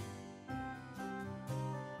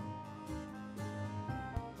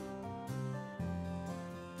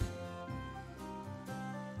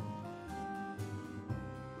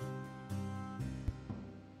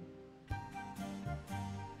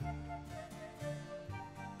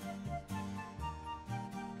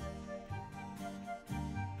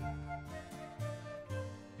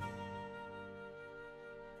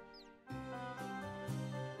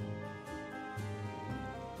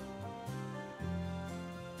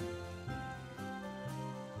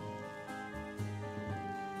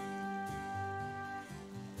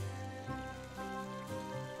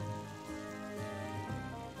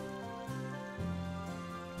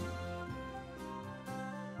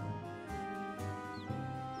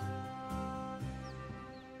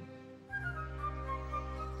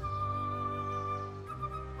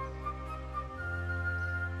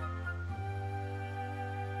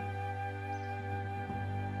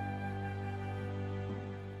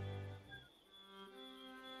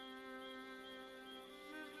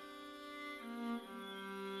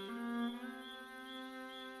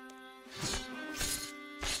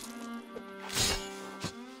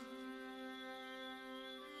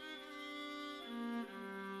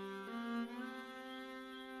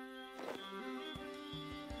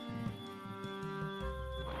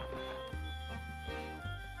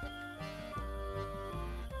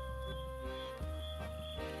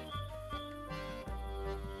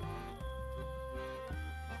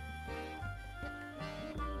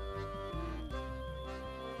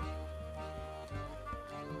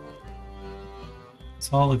 This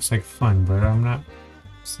all looks like fun, but I'm not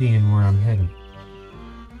seeing where I'm headed.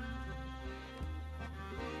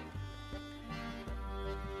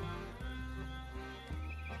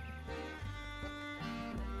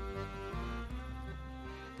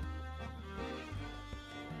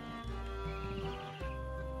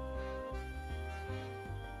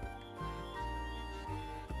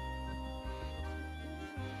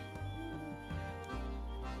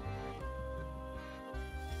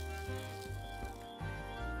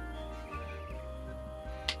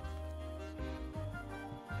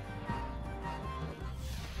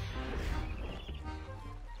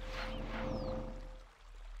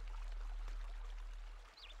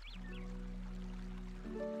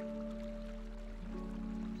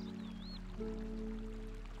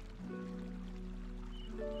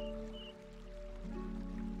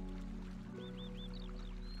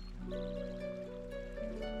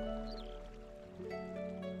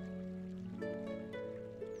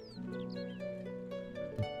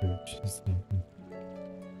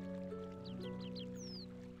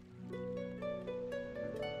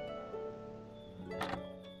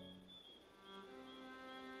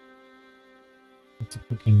 It's a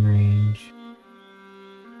cooking range.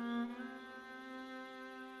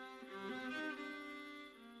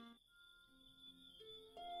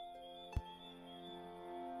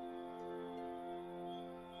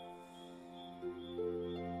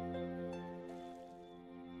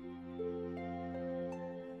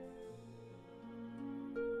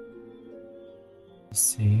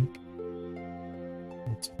 Sink.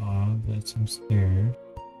 It's odd, but I'm scared.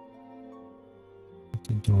 At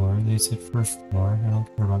the door, they said first floor. I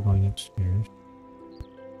don't care about going upstairs.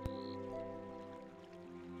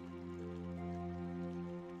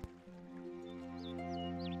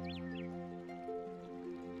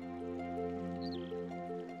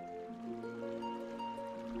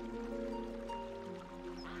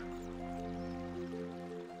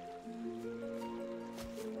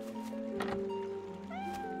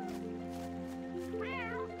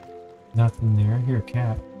 Nothing there. I hear a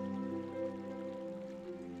cat.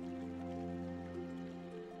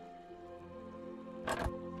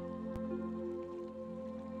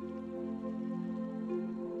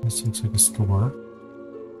 This looks like a store.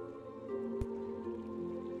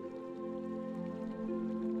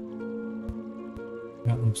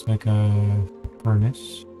 That looks like a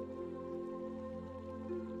furnace.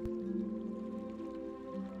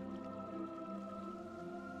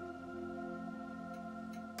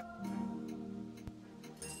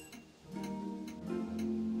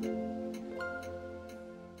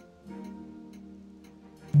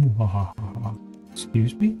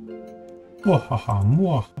 Excuse me?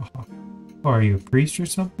 Oh, are you a priest or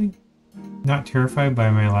something? Not terrified by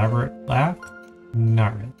my elaborate laugh?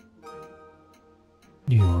 Not really.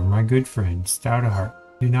 You are my good friend, stout of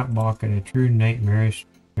heart. Do not balk at a true nightmarish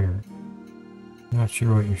terror. Not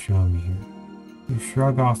sure what you're showing me here. You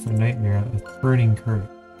shrug off a nightmare with burning courage.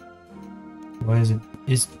 What is it?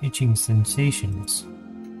 Is itching sensations?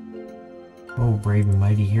 Oh, brave and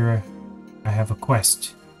mighty hero, I have a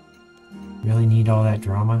quest. Really need all that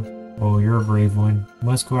drama? Oh, you're a brave one. You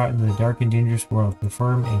must go out into the dark and dangerous world,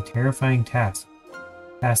 perform a terrifying task.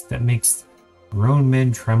 Task that makes grown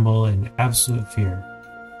men tremble in absolute fear.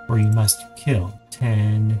 Or you must kill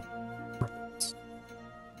 10 rats.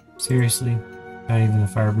 Seriously? Not even the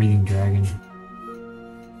fire-breathing dragon.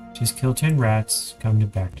 Just kill 10 rats,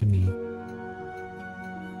 back to me.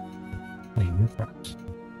 Claim your prize.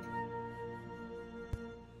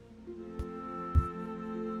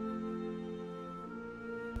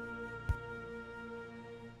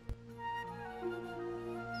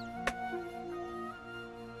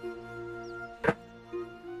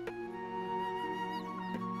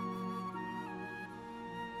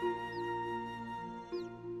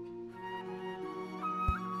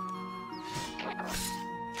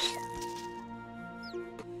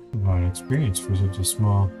 A lot of experience for such a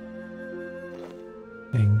small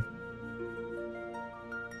thing.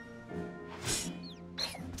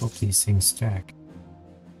 Hope these things stack.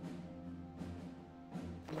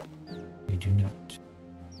 They do not.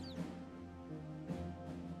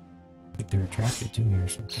 Like they're attracted to me or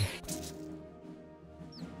something.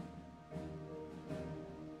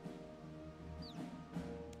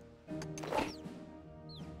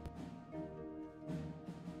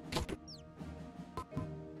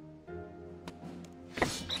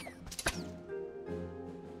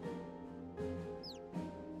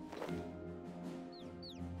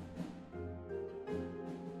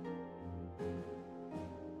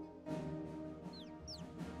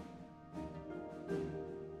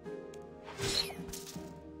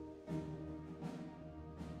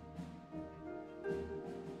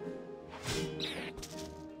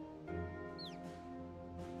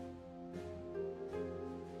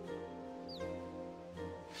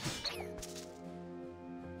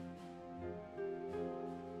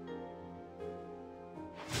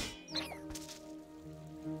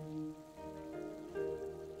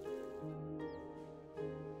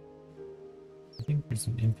 I think there's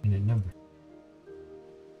an infinite number.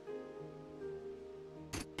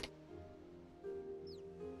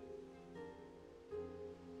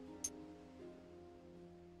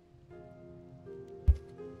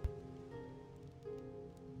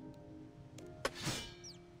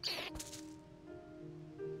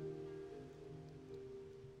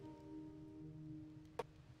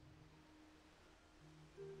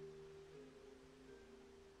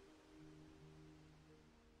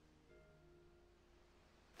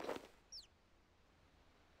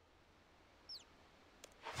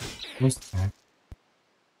 What's that?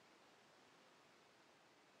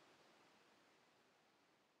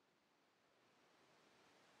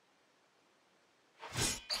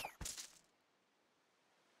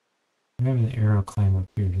 I'm having the arrow climb up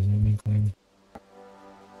here. Does that mean climb?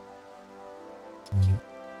 No.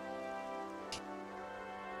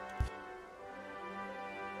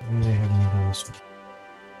 Why do they have me go this way?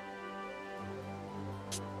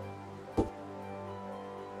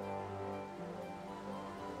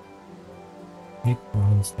 Make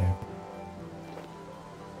bronze staff.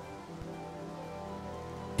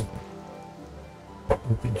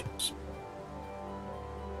 Open chips.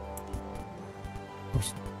 Of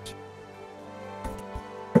course not.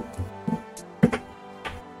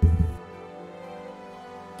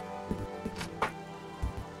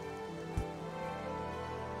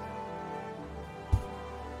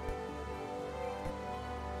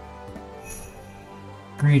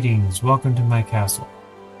 Greetings, welcome to my castle.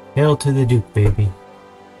 Hail to the Duke, baby.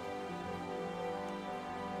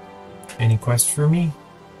 Any quests for me?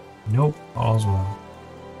 Nope, all's well.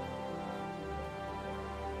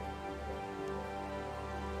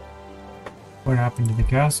 What happened to the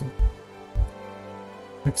castle?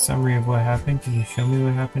 Quick summary of what happened. Can you show me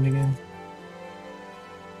what happened again?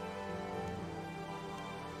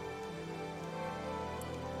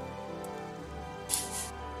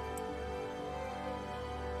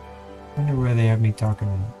 I wonder where they have me talking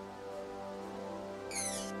about.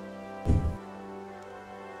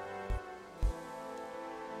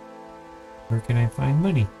 Where can I find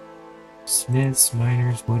money? Smiths,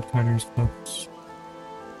 miners, woodcutters, cooks.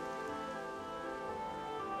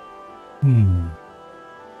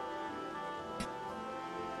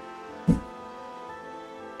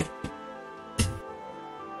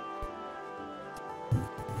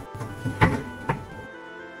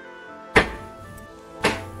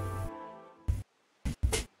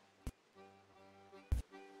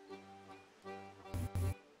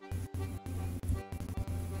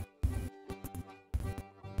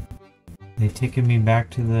 They taking me back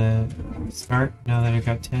to the start now that I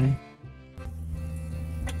got 10?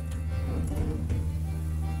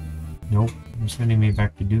 Nope, they're sending me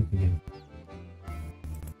back to Duke again.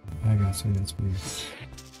 I gotta say that's weird.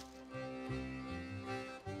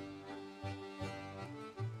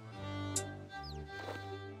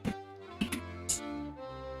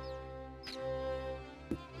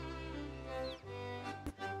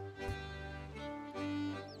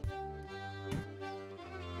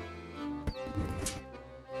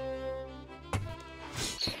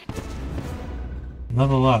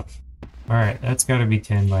 Level up. Alright, that's gotta be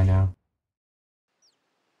 10 by now.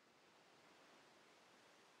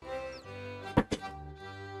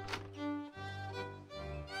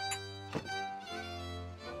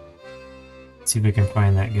 Let's see if we can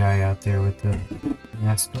find that guy out there with the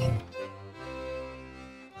mask on.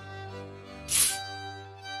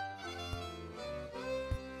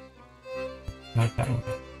 Not that one.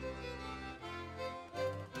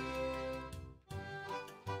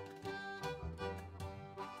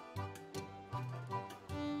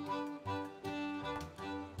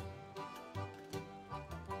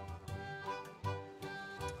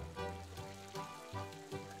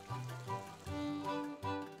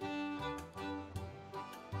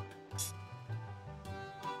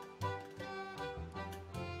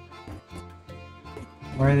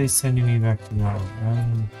 Why are they sending me back to that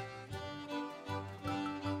one?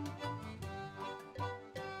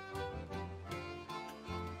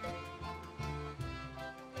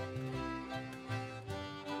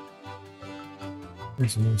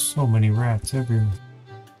 There's so many rats everywhere.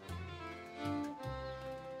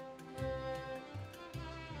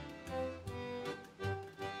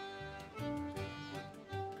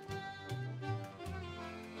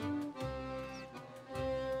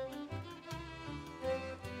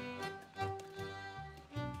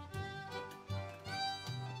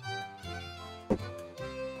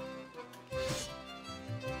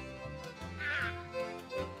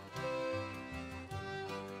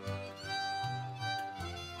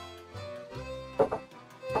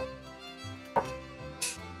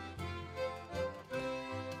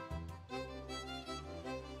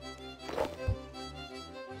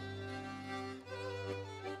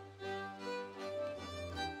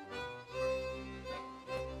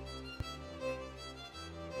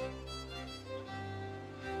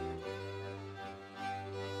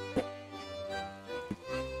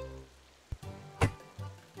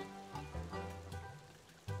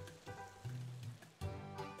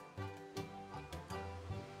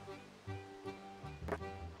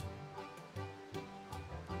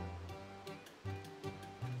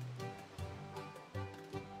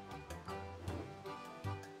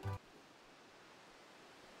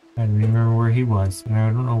 I don't remember where he was, and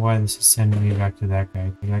I don't know why this is sending me back to that guy,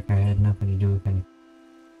 because that guy had nothing to do with anything.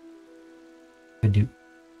 Could do.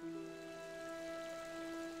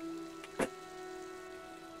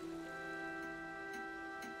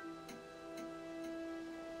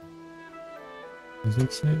 Is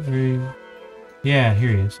it it? Yeah, here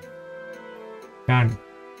he is. Found him.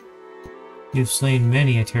 You've slain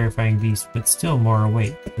many a terrifying beast, but still more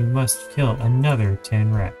await. You must kill another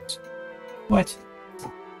 10 rats. What?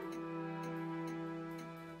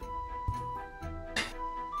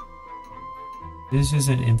 This is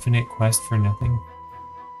an infinite quest for nothing.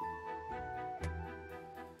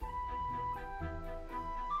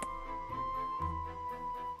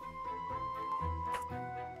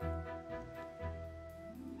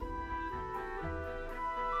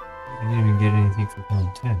 I didn't even get anything for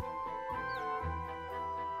killing 10.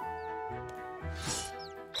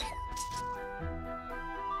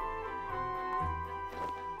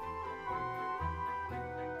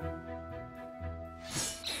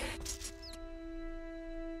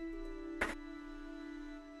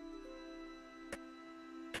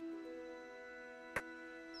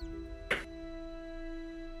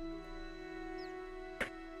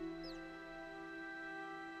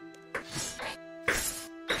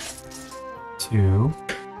 2.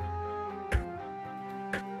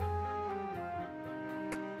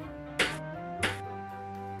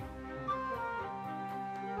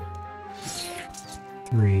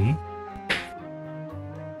 Three.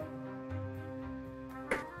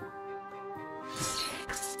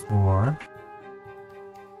 4.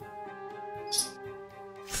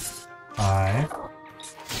 5.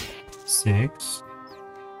 6.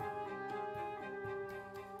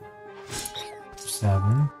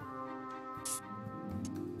 7.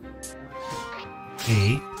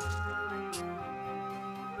 8.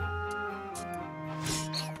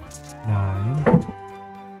 9.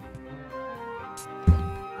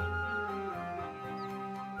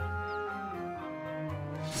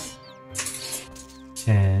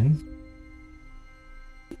 10.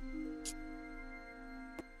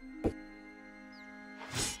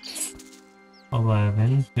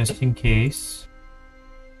 11, just in case.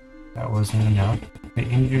 That wasn't enough. I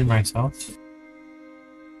injured myself.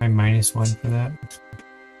 I -1 for that.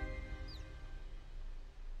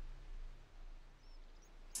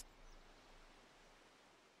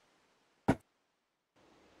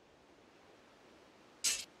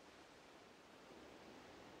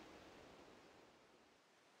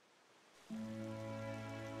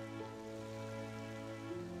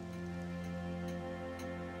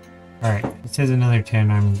 Alright, it says another 10.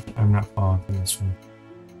 I'm not falling for this one.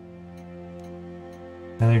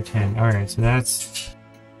 Another 10. Alright, so that's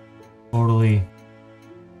totally...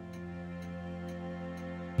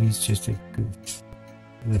 He's just a goof.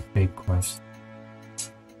 The big quest.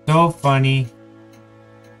 So funny.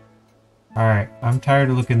 Alright, I'm tired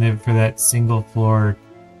of looking for that single floor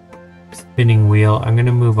spinning wheel. I'm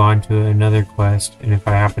gonna move on to another quest, and if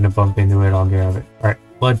I happen to bump into it, I'll grab it.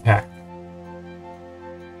 Alright, blood pack.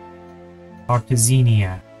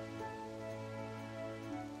 Artesinia.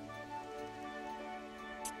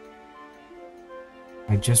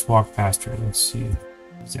 I just walked past her. Let's see.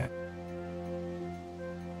 What's that?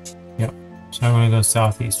 Yep. So I'm going to go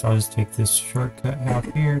southeast. I'll just take this shortcut out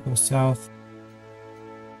here, go south.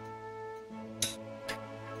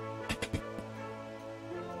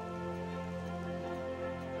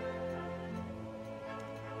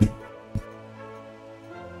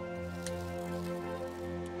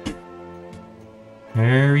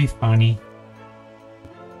 Very funny.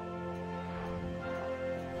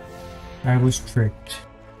 I was tricked.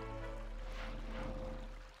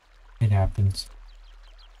 It happens.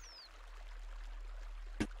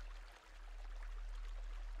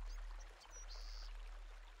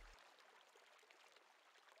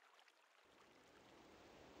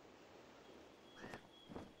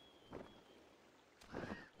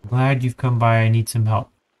 Glad you've come by. I need some help.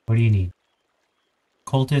 What do you need?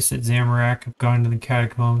 Cultists at Zamorak have gone to the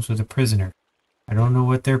catacombs with a prisoner. I don't know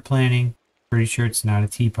what they're planning. Pretty sure it's not a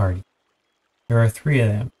tea party. There are 3 of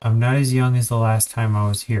them. I'm not as young as the last time I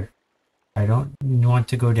was here. I don't want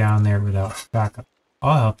to go down there without backup.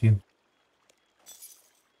 I'll help you.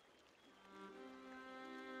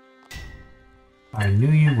 I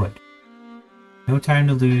knew you would. No time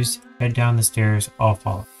to lose. Head down the stairs. I'll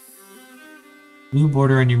follow. Blue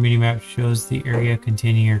border on your minimap shows the area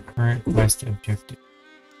containing your current quest objective.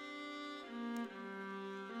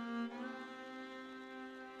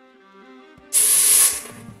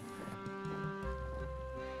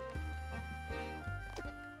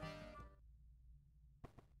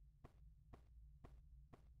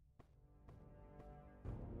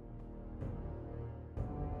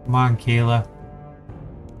 Come on, Kayla.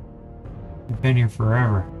 You've been here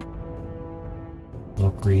forever.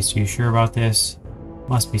 Look, Reese, you sure about this?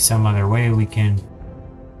 Must be some other way we can...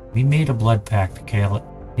 We made a blood pact, Kayla.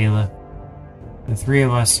 The 3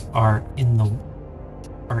 of us are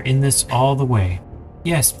in this all the way.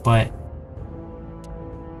 Yes, but...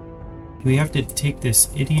 Do we have to take this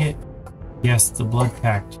idiot? Yes, the blood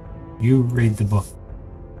pact. You read the book.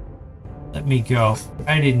 Let me go.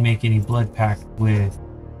 I didn't make any blood pact with...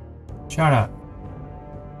 Shut up.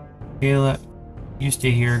 Kayla, you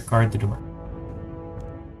stay here, guard the door.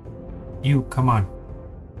 You, come on.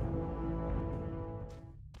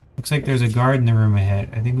 Looks like there's a guard in the room ahead.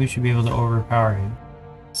 I think we should be able to overpower him.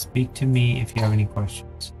 Speak to me if you have any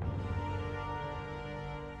questions.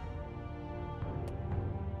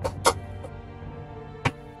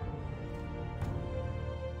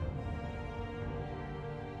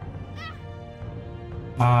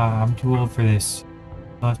 I'm too old for this.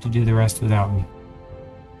 You'll have to do the rest without me.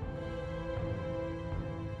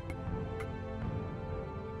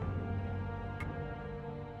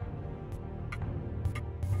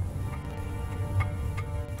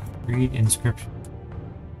 Read inscription.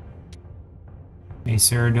 May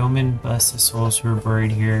Saradomin bless the souls who are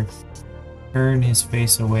buried here. turn his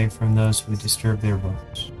face away from those who disturb their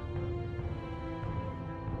bones.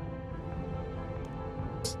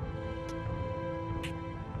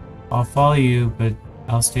 I'll follow you, but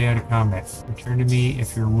I'll stay out of combat. Return to me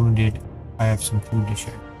if you're wounded. I have some food to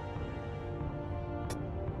share.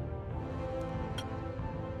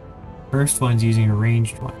 First one's using a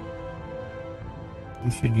ranged one.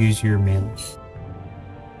 You should use your melee.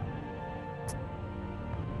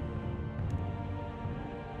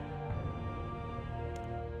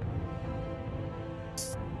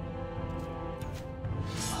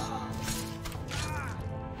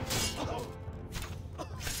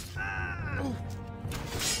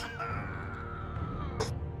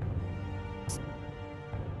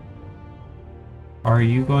 Are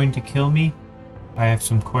you going to kill me? I have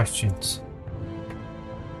some questions.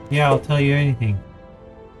 Yeah, I'll tell you anything.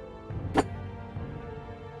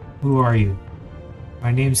 Who are you?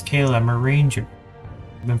 My name's Kayla. I'm a ranger.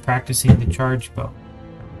 I've been practicing the charge bow.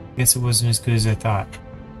 Guess it wasn't as good as I thought.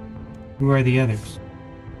 Who are the others?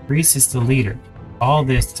 Reese is the leader. All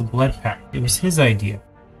this, the blood pact, it was his idea.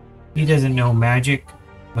 He doesn't know magic,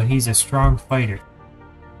 but he's a strong fighter.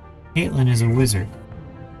 Caitlin is a wizard.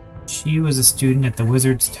 She was a student at the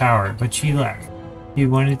Wizard's Tower, but she left. She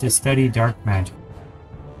wanted to study dark magic.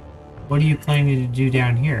 What are you planning to do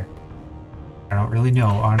down here? I don't really know,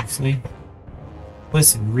 honestly.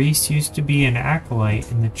 Listen, Reese used to be an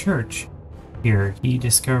acolyte in the church here. He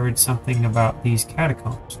discovered something about these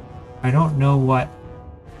catacombs. I don't know what.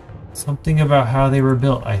 Something about how they were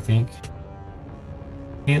built, I think.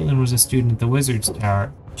 Caitlin was a student at the Wizard's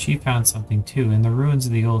Tower. She found something too, in the ruins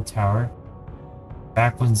of the old tower.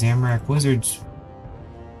 Back when Zamorak wizards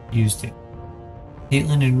used it.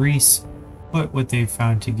 Caitlin and Reese put what they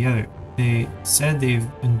found together. They said they've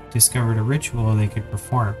discovered a ritual they could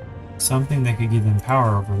perform, something that could give them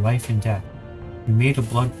power over life and death. We made a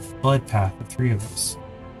blood path, the three of us,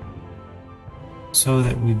 so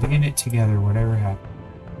that we begin it together, whatever happened.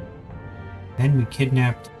 Then we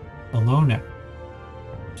kidnapped Alona.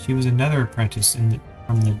 She was another apprentice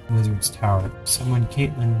from the Wizard's Tower, someone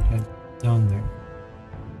Caitlin had known there.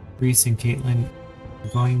 Reese and Caitlin are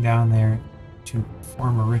going down there to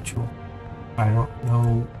perform a ritual. I don't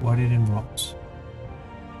know what it involves.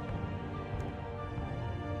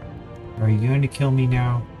 Are you going to kill me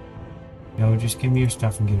now? No, just give me your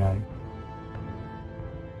stuff and get out of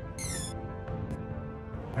here.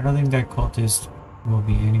 I don't think that cultist will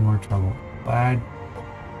be any more trouble. Glad.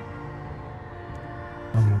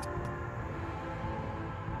 I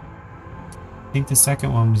think the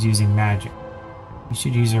second one was using magic. You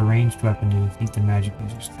should use a ranged weapon to defeat the magic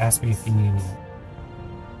users. Ask me if you need any.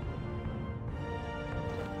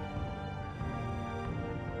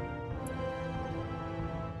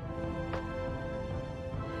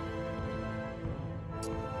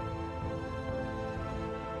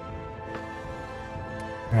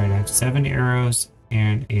 Alright, I have 7 arrows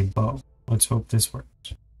and a bow. Let's hope this works.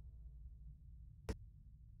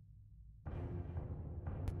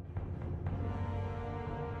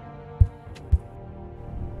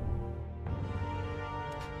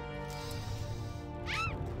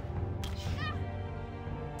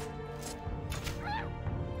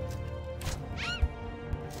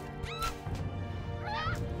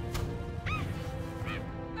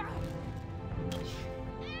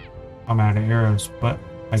 I'm out of arrows, but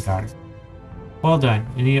I got it. Well done.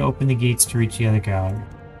 You need to open the gates to reach the other gallery.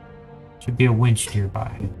 Should be a winch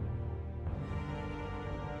nearby.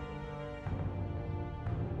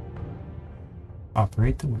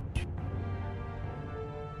 Operate the winch.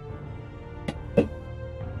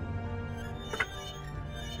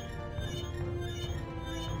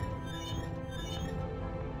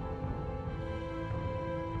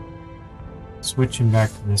 Switching back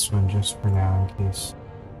to this one just for now in case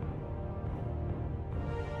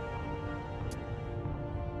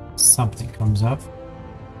something comes up.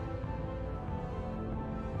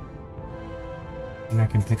 And I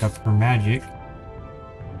can pick up her magic.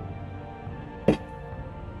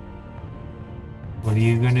 What are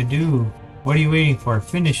you gonna do? What are you waiting for?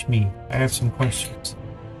 Finish me. I have some questions.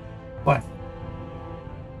 What?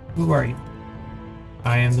 Who are you?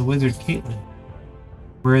 I am the wizard Caitlin.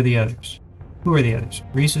 Where are the others? Who are the others?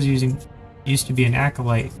 Reese used to be an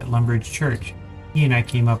acolyte at Lumbridge Church. He and I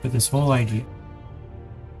came up with this whole idea.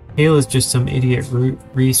 Hale is just some idiot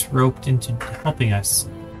Reese roped into helping us.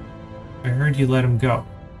 I heard you let him go.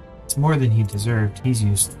 It's more than he deserved. He's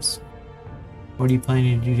useless. What are you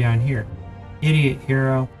planning to do down here? Idiot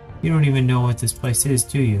hero. You don't even know what this place is,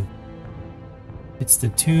 do you? It's the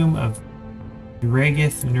tomb of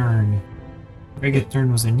Regith Nern. Regith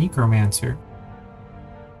Nern was a necromancer.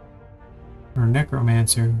 or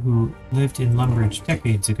necromancer who lived in Lumbridge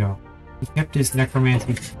decades ago. He kept his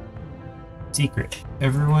necromancy secret.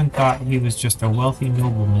 Everyone thought he was just a wealthy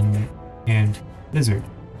nobleman and wizard.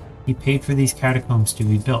 He paid for these catacombs to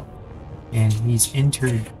be built, and he's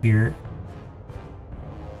interred here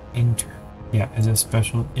in a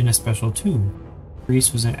special tomb.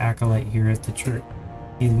 Reese was an acolyte here at the church.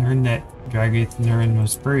 He learned that Dragath Nurin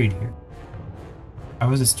was buried here. I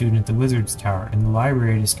was a student at the Wizard's Tower. In the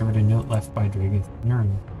library, I discovered a note left by Dragath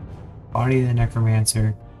Nurin. The body of the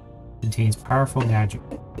necromancer contains powerful magic.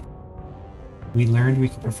 We learned we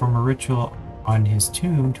could perform a ritual on his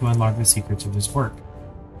tomb to unlock the secrets of his work.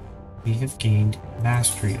 We have gained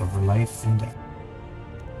mastery over life and death.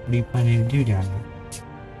 What are you planning to do down here?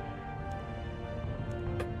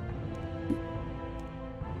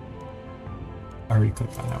 I already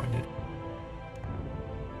clicked on that one, did I?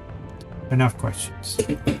 Enough questions.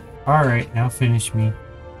 Alright, now finish me.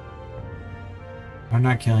 I'm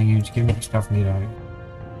not killing you, just give me your stuff and get out of here.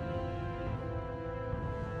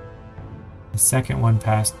 The second one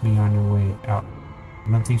passed me on your way out.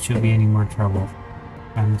 I don't think she'll be any more trouble.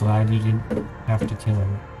 I'm glad you didn't have to kill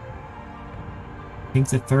her. I think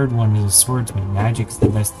the third one is a swordsman. Magic's the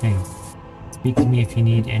best thing. Speak to me if you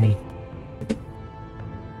need any.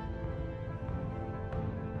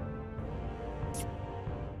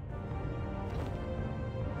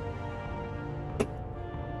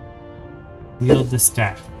 Wield the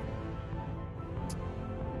staff.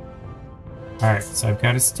 Alright, so I've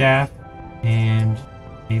got a staff, and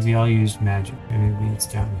maybe I'll use magic. Maybe it's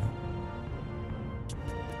down here.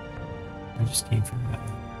 I just came from that.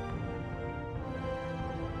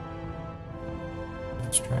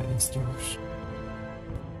 Let's try these doors.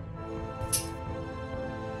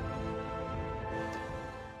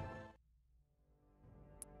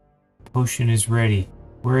 Potion is ready.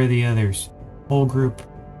 Where are the others? Whole group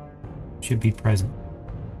should be present.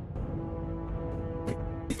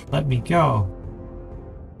 Let me go.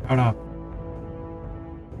 Shut up.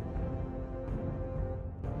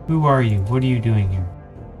 Who are you? What are you doing here?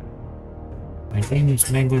 My name is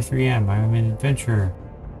Mangler 3M. I'm an adventurer.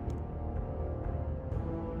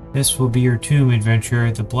 This will be your tomb,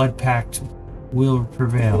 adventurer. The Blood Pact will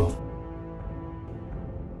prevail.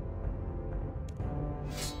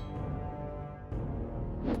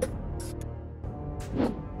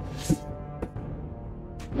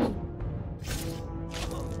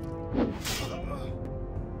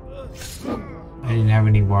 I didn't have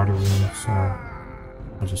any water room, so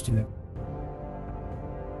I'll just do that.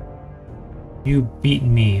 You've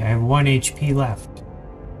beaten me. I have 1 HP left.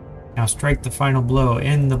 Now strike the final blow.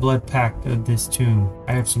 End the blood pact of this tomb.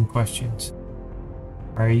 I have some questions.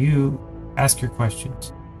 Are you? Ask your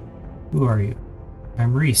questions. Who are you?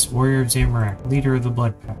 I'm Reese, warrior of Zamorak, leader of the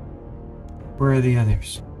blood pact. Where are the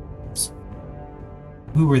others?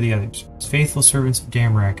 Who were the others? Faithful servants of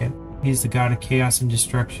Zamorak. He is the god of chaos and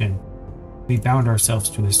destruction. We bound ourselves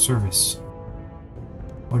to his service.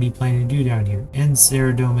 What are you planning to do down here? End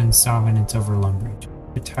Saradomin's dominance over Lumbridge.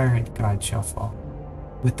 The tyrant god shall fall.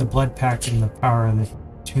 With the blood pact and the power of the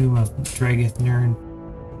tomb of Dragath Nurin,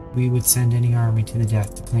 we would send any army to the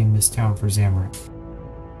death to claim this town for Zamorak.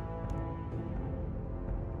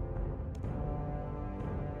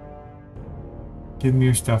 Give me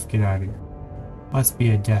your stuff, get out of here. Must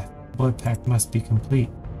be a death. The blood pact must be complete.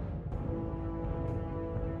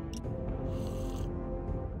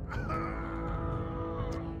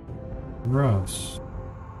 Gross.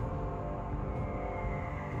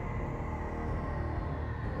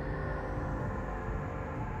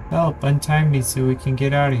 Help, untie me so we can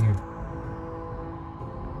get out of here.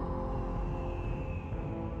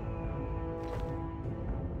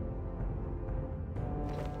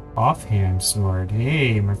 Offhand sword.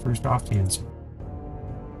 Hey, my first offhand sword.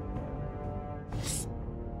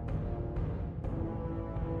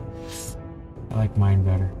 I like mine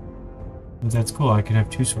better. But that's cool, I can have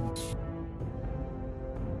 2 swords.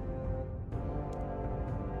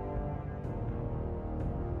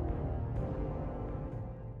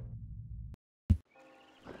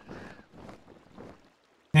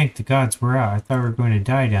 Thank the gods we're out. I thought we were going to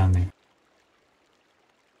die down there.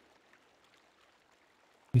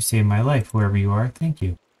 You saved my life, wherever you are. Thank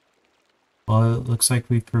you. Well, it looks like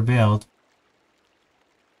we've prevailed.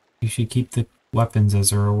 You should keep the weapons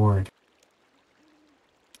as a reward.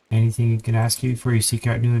 Anything you can ask you before you seek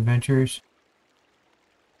out new adventures?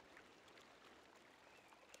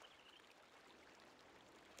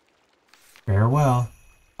 Farewell.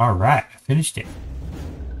 Alright, I finished it.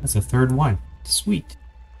 That's the 3rd one. Sweet.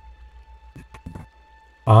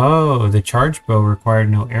 Oh, the charge bow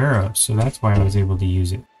required no arrows, so that's why I was able to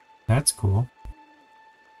use it. That's cool.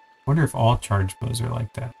 Wonder if all charge bows are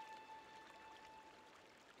like that.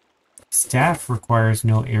 Staff requires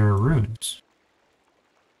no error runes.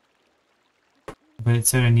 But it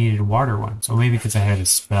said I needed water ones. So maybe because I had a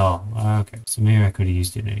spell. Okay, so maybe I could have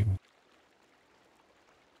used it anyway.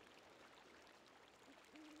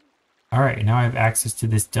 Alright, now I have access to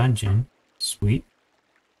this dungeon. Sweet.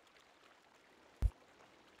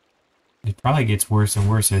 It probably gets worse and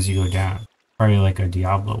worse as you go down. Probably like a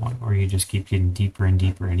Diablo one, where you just keep getting deeper and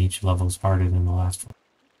deeper and each level's harder than the last one.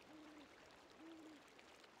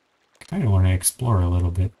 Kind of want to explore a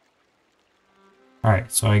little bit.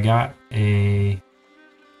 Alright, so I got a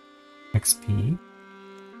XP.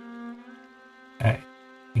 I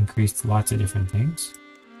increased lots of different things.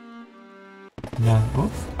 Now,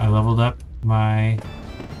 oh, I leveled up my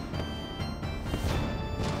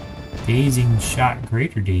dazing shot,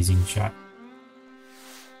 greater dazing shot.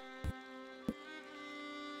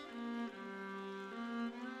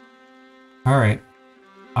 Alright,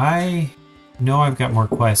 I know I've got more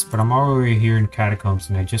quests, but I'm already here in Catacombs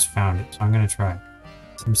and I just found it, so I'm gonna try.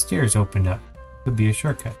 Some stairs opened up. Could be a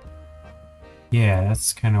shortcut. Yeah,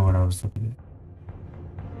 that's kind of what I was looking at.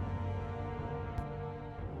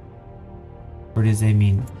 Or does they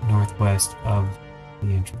mean northwest of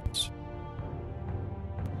the entrance?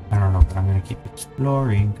 I don't know, but I'm gonna keep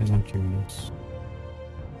exploring because I'm curious.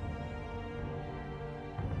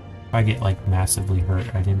 If I get like massively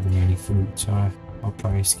hurt, I didn't bring any food, so I'll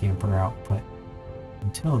probably scamper out. But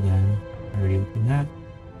until then, I already opened that.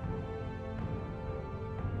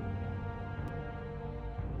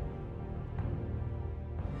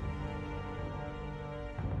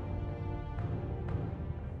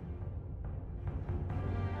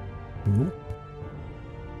 Ooh.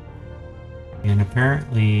 And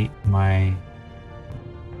apparently my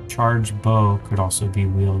charged bow could also be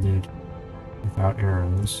wielded without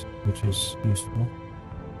arrows, which is useful.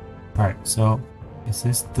 Alright, so is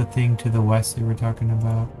this the thing to the west they were talking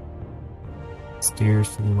about?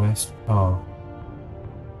 Stairs to the west? Oh.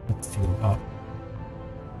 Let's do it up.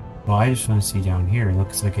 Well, I just want to see down here. It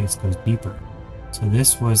looks like it goes deeper. So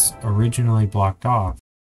this was originally blocked off.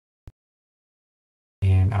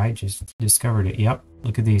 And I just discovered it. Yep,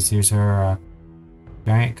 look at these. These are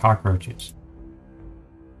giant cockroaches.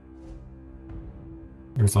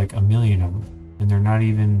 There's like a million of them. And they're not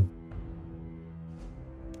even...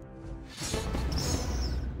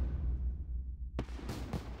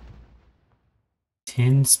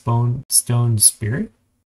 Tin stone spirit?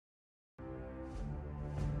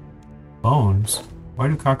 Bones? Why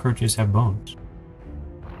do cockroaches have bones?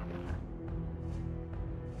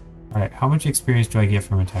 Alright, how much experience do I get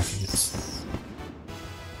from attacking this?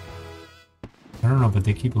 I don't know, but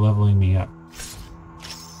they keep leveling me up.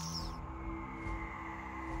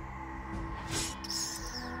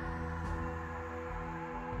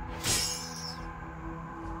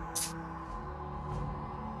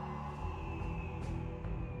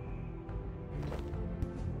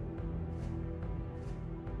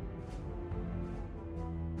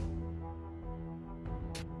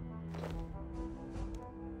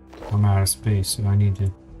 I'm out of space, so I need to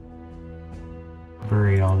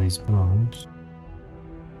bury all these bones.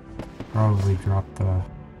 Probably drop the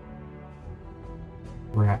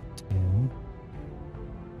rat tail.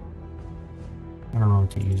 I don't know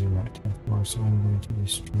what to use a rat tail for, so I'm going to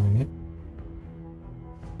destroy it.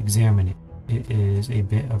 Examine it. It is a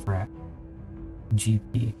bit of rat.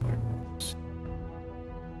 GP, whatever it is.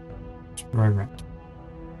 Destroy rat.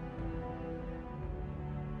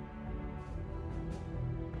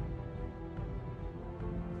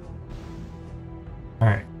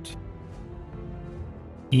 Alright.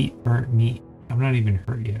 Eat burnt meat. I'm not even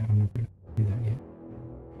hurt yet. I'm not going to do that yet.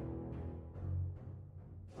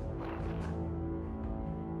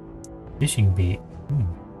 Fishing bait.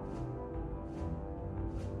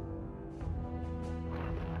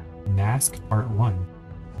 Mask Part 1.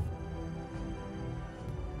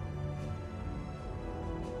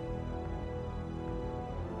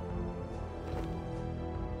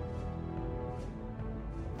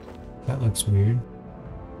 That looks weird.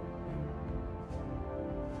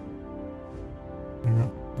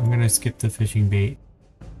 I'm gonna skip the fishing bait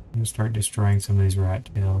and start destroying some of these rat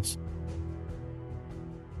tails.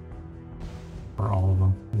 Or all of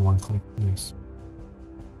them in one click. Nice.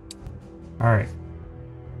 Alright.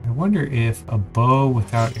 I wonder if a bow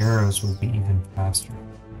without arrows will be even faster.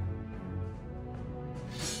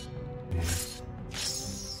 Yeah.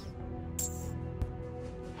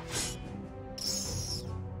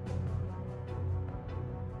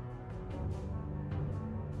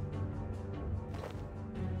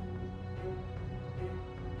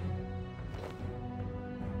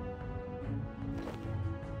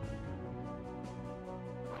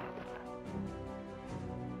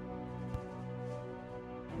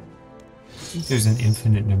 think there's an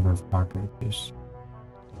infinite number of cockroaches.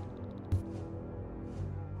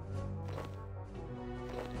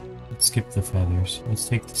 Let's skip the feathers. Let's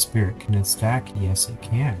take the spirit. Can it stack? Yes, it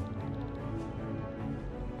can.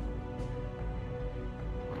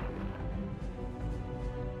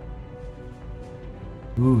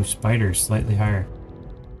 Ooh, spiders, slightly higher.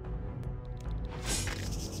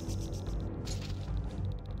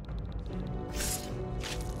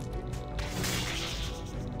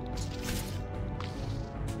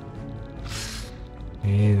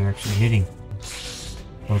 Hey, they're actually hitting.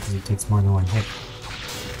 Oh, because it takes more than one hit.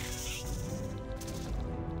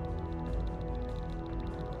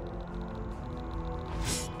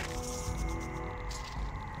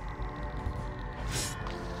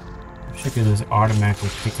 Check if those automatically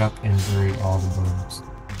pick up and bury all the bones.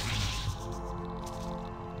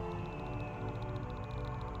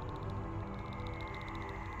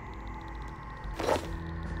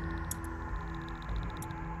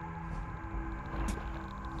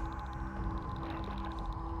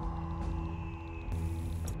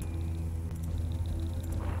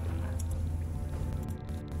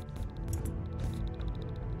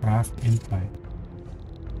 Craft insight.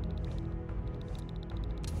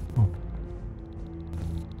 Oh.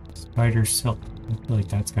 Spider silk. I feel like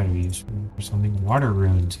that's gotta be useful for something. Water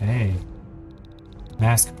runes, hey.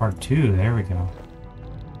 Mask part 2, there we go.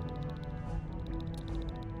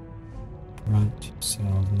 Front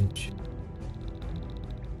salvage.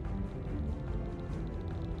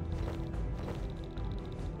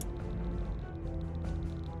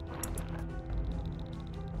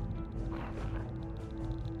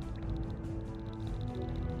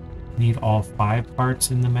 Need all 5 parts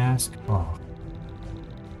in the mask? Oh.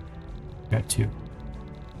 Got 2.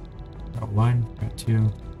 Got 1, got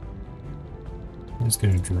 2. I'm just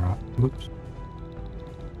gonna drop. Whoops.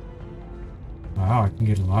 Wow, I can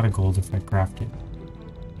get a lot of gold if I craft it.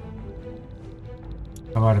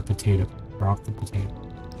 How about a potato? Drop the potato.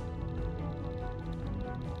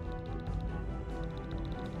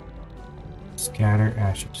 Scatter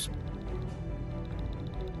ashes.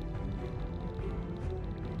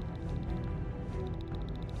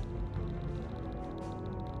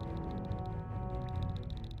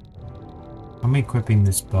 I'm equipping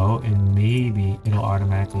this bow and maybe it'll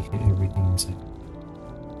automatically hit everything inside.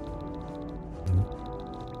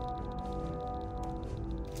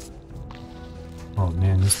 Oh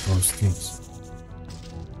man, this bow stinks.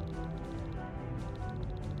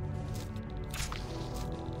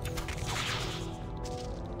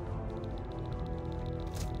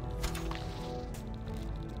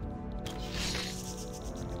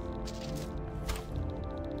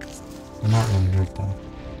 I'm not really hurt though.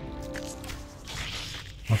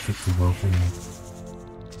 I'll fix the bow for now.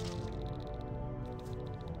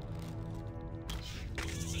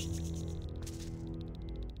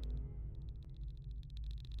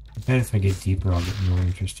 I bet if I get deeper I'll get more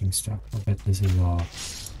interesting stuff. I bet this is all...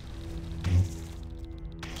 Okay.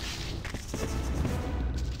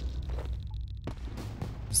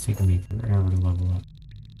 It's taking me forever to level up.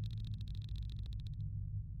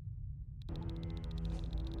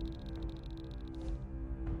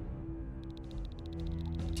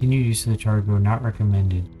 Continued use of the charge bow not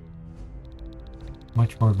recommended.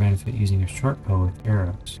 Much more benefit using a short bow with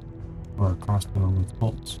arrows, or a crossbow with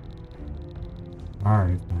bolts.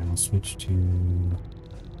 Alright, fine, I'll switch to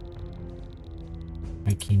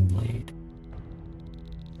my keen blade.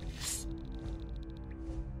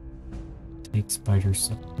 Take spider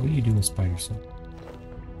silk. What do you do with spider silk?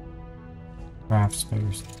 Craft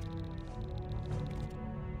spider silk.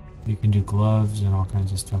 You can do gloves and all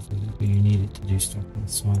kinds of stuff with it, but you need it to do stuff with,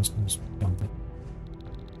 so I'm just going to dump it.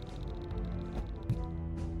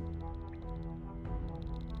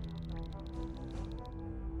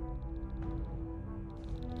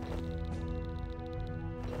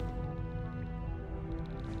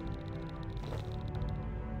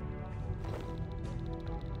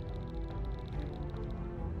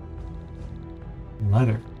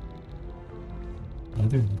 Leather.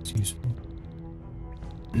 Leather looks useful.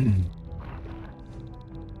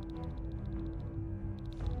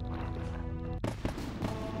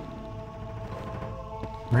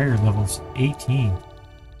 Rare levels 18.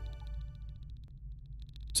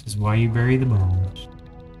 This is why you bury the bones.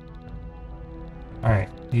 Alright,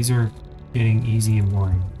 these are getting easy and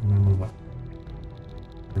boring. I'm gonna move up.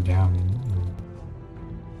 Or down in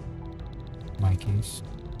my case.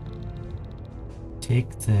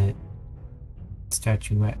 Take the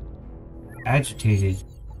statuette. Agitated.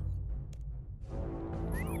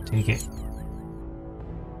 Take it.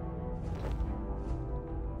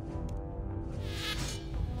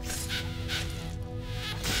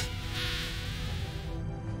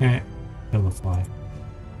 Eh, kill the fly.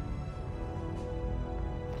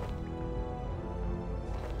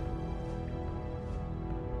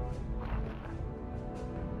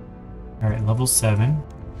 Alright, level 7.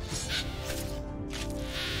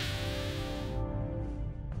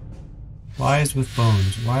 Flies with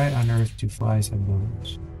bones. Why on earth do flies have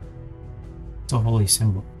bones? It's a holy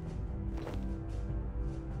symbol.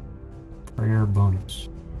 Prayer bonus.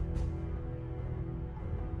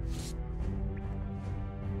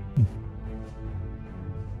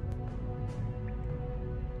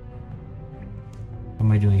 How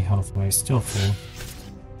am I doing health-wise? Still full.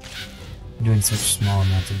 I'm doing such small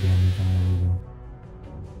amounts of damage on everything.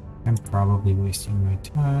 I'm probably wasting my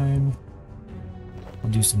time. I'll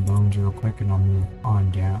do some bones real quick and I'll move on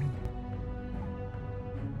down.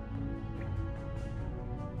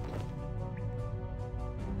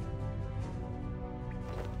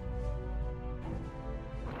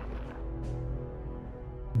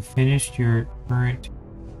 You finished your current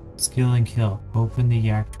skill and kill. Open the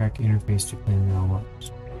Yak Track interface to claim the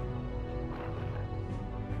awards.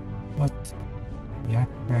 What? Yak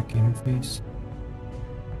Track interface?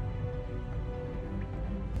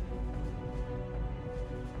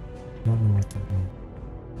 Don't know what that means.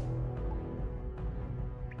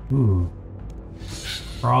 Ooh.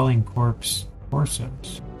 Crawling corpse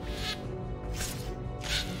torsos.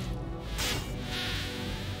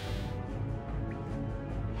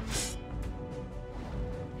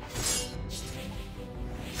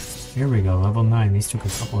 Here we go, level 9. These took a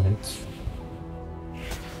couple hits.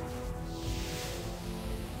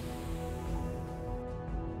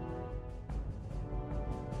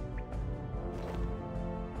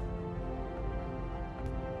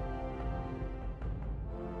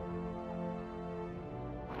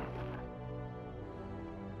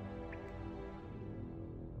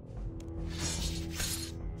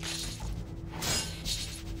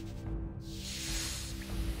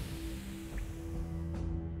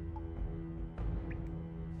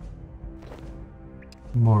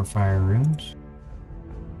 More fire runes.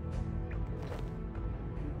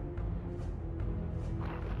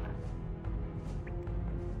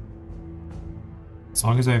 As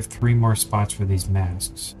long as I have 3 more spots for these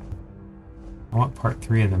masks. I want part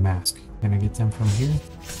 3 of the mask. Can I get them from here?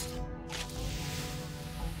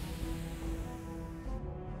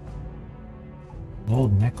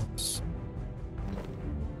 Gold necklace.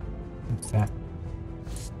 What's that?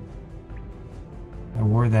 I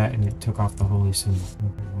wore that and it took off the holy symbol.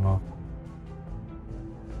 Okay, well.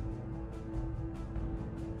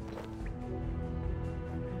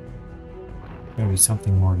 Gotta be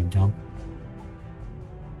something more to dump.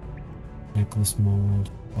 Necklace mold,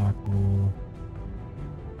 black wool,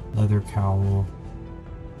 leather cowl.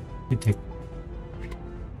 Could take.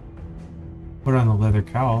 Put on the leather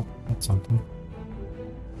cowl. That's something.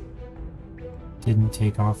 Didn't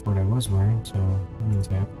take off what I was wearing, so that means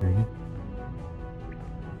I upgraded.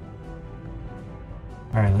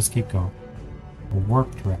 Alright, let's keep going. A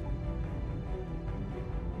warp trap.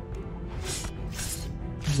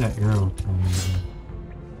 Where's that arrow telling me to go?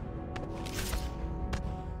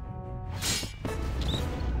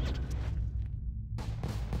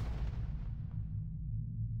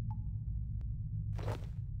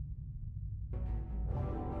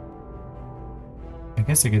 I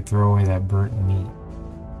guess I could throw away that burnt meat.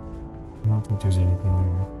 I don't think there's anything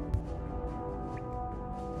there.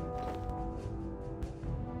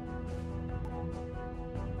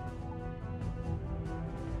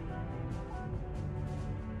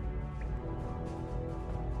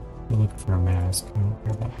 We're looking for a mask. I don't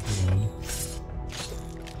care about the red.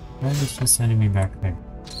 Why is it just sending me back there?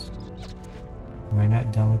 Am I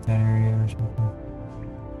not done with that area or something?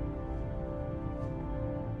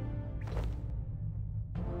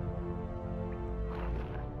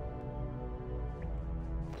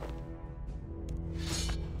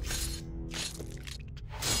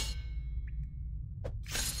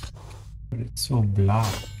 But it's so blah.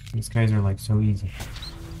 These guys are like so easy.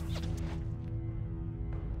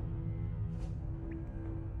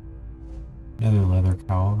 Another leather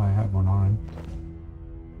cowl. I have one on.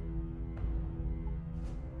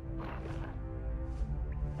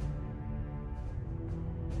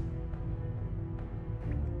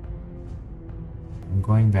 I'm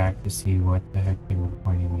going back to see what the heck they were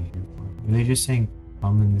pointing me here for. Were they just saying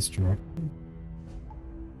come in this direction?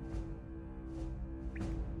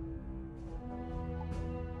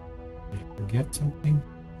 Did I forget something?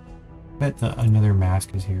 I bet another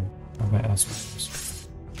mask is here. I bet that's what it is.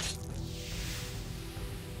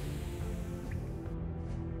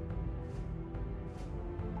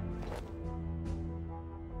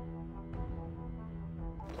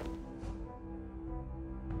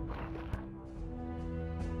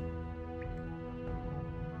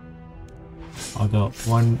 I'll go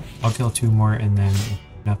one. I'll kill 2 more, and then if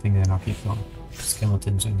nothing. Then I'll keep going.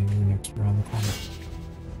 Skeletons are next around the corner.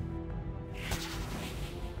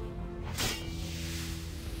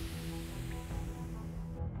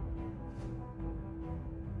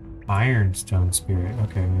 Ironstone spirit.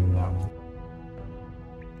 Okay, maybe that one.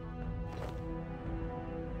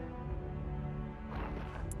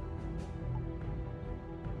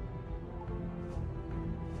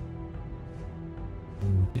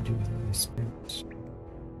 What to do with all these spirits?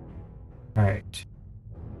 All right.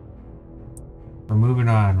 We're moving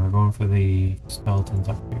on. We're going for the skeletons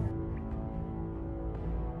up here.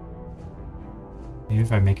 Maybe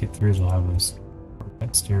if I make it through, they'll have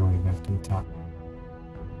that stairway back to the top.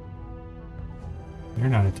 They're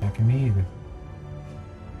not attacking me either.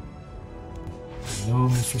 Hello,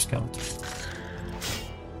 Mr. Skeleton.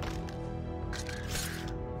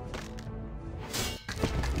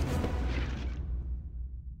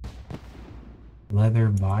 Leather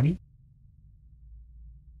body?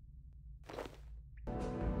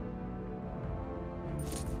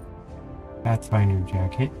 Pathfinder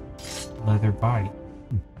jacket. Leather body.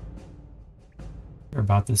 They're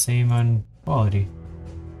about the same on quality.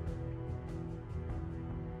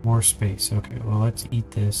 More space. Okay, well, let's eat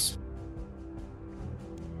this.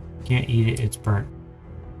 Can't eat it, it's burnt.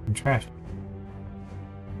 And trash.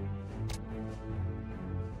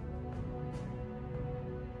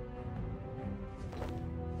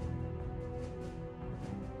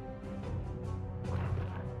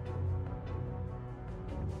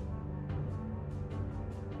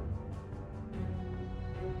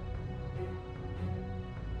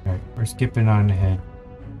 Alright, we're skipping on ahead.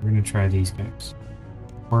 We're gonna try these guys.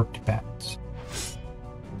 Warped bats.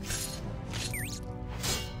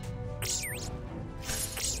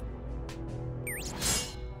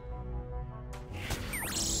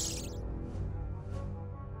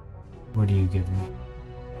 What do you give me?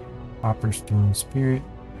 Copperstone spirit.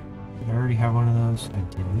 Did I already have one of those? I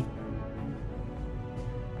did.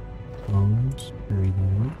 Bones. Bury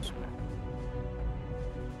those.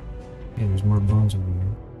 Yeah, there's more bones over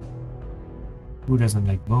here. Who doesn't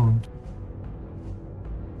like bones?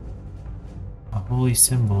 A holy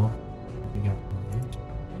symbol. We got bones.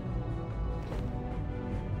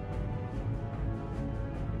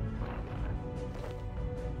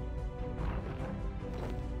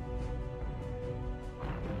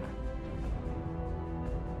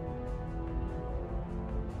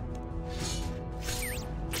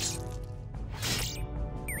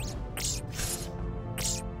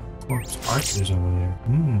 Corpse archers over there.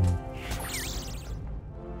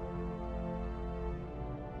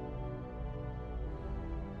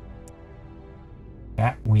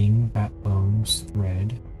 Bat wing, bat bones,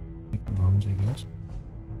 thread. Like the bones, I guess.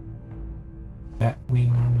 Bat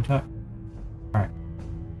wing, duck. Alright.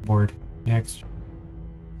 Board. Next.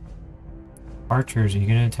 Archers, are you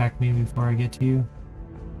gonna attack me before I get to you?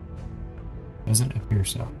 Doesn't appear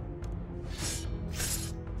so.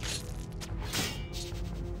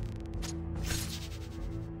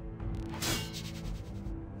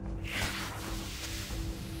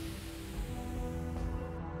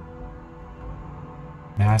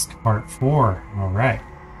 Mask Part 4. Alright.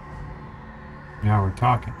 Now we're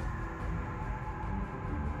talking.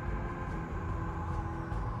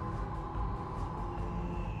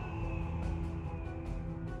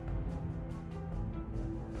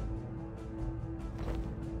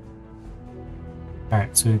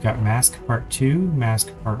 Alright, so we've got Mask Part 2,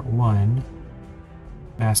 Mask Part 1,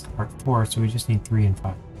 Mask Part 4, so we just need 3 and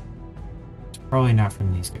 5. It's probably not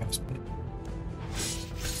from these guys, but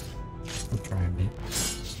we'll try a bit.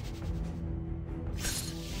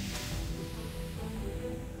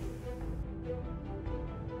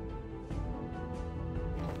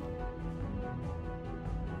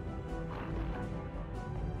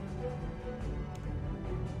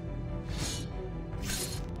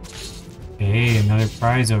 Hey, another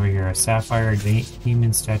prize over here, a sapphire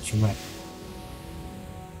demon statuette.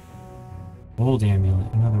 Gold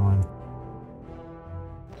amulet, another one.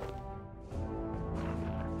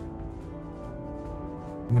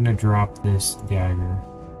 I'm gonna drop this dagger.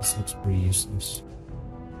 This looks pretty useless.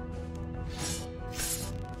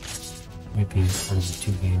 Might be part of the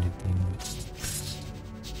two-handed thing, but...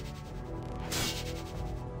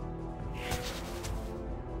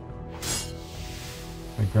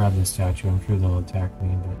 I grab the statue, I'm sure they'll attack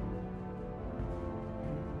me, but...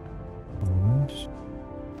 Bones.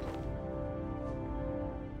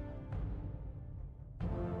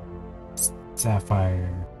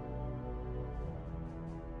 Sapphire.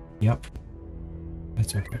 Yep.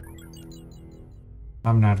 That's okay.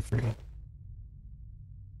 I'm not afraid.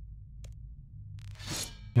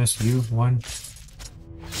 Just you, one.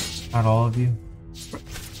 Not all of you.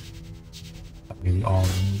 Not really all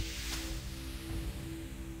of you.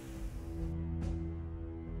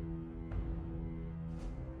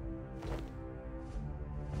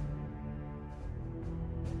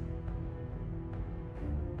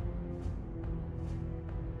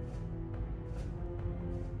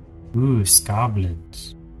 Ooh,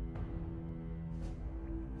 goblins.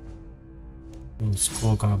 Ooh,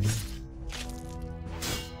 skull goblin.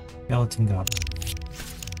 Skeleton goblin.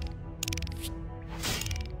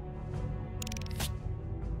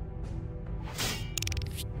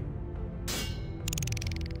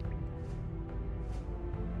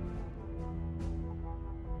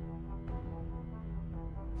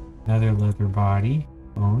 Another leather body.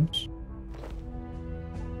 Bones.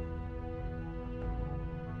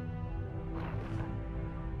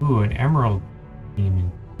 Ooh, an emerald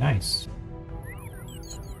demon. Nice.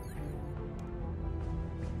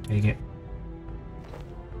 Take it.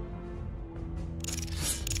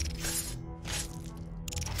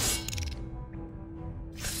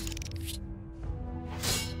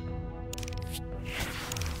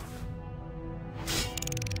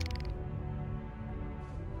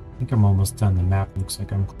 I think I'm almost done. The map looks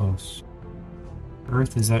like I'm close.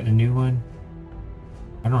 Earth, is that a new one?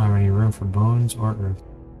 I don't have any room for bones or earth.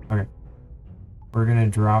 Okay. We're gonna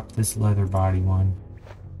drop this leather body one.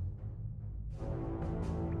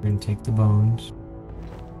 We're gonna take the bones.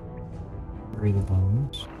 Bury the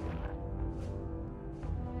bones.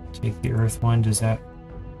 Take the earth one. Does that...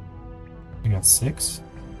 I got 6?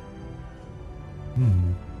 I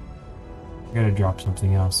gotta drop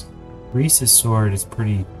something else. Reese's sword is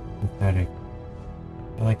pretty pathetic.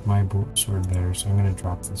 I like my sword better, so I'm gonna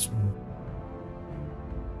drop this one.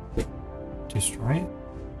 Destroy it?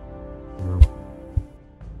 Or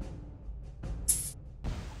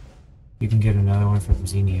you can get another one from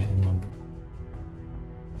Xenia in lumber.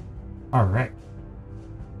 Alright.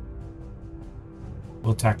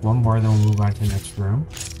 We'll attack one more, then we'll move on to the next room.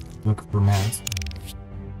 Look for mats.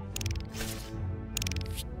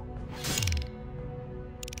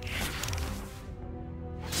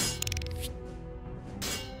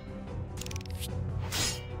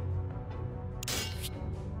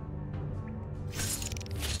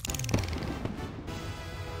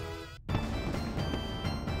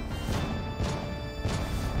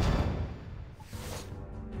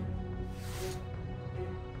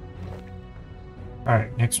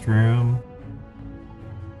 Alright, next room.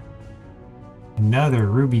 Another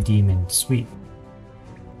ruby demon. Sweet.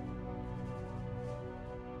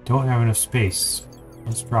 Don't have enough space.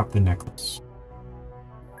 Let's drop the necklace.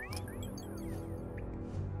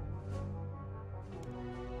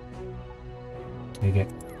 Take it.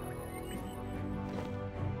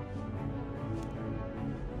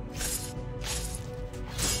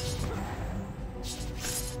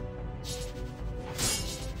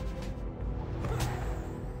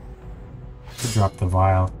 Drop the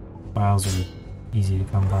vial. Vials are easy to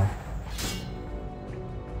come by.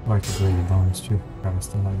 I like to bury the bones too. Probably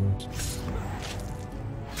still have those.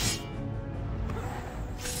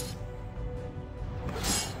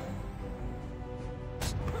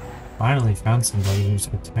 Finally found somebody who's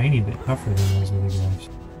a tiny bit tougher than those other guys.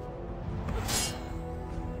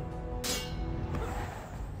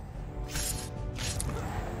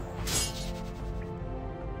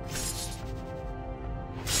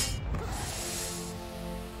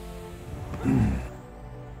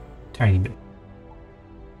 Tiny bit.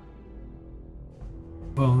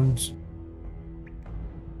 Bones.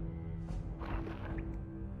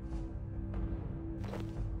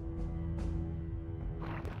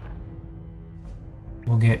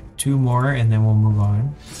 We'll get 2 more and then we'll move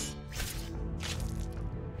on.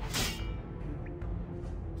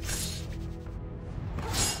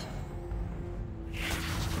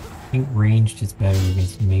 I think ranged is better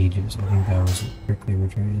against mages. I think that was what trick they were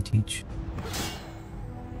trying to teach.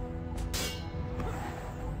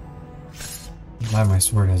 I'm glad my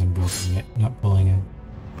sword hasn't broken yet. I'm not pulling a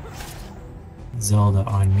Zelda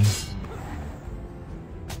on me.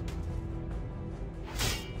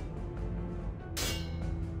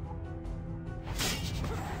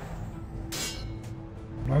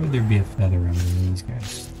 Why would there be a feather under these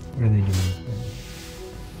guys? What are they doing with feathers?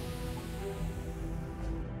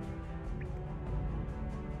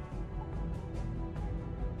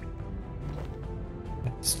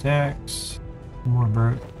 Stacks.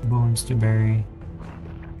 More bones to bury.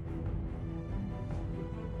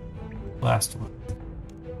 Last one.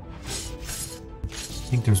 I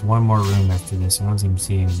think there's one more room after this. I don't even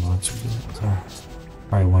see any monsters in it, so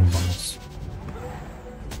probably one boss.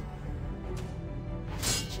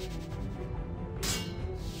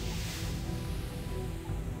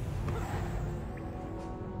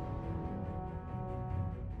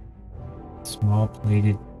 Small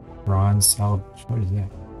plated bronze salvage. What is that?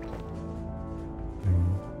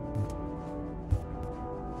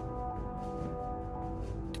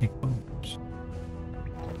 Take bones.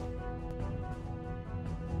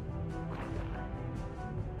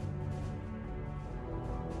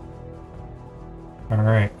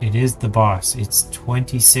 Alright, it is the boss. It's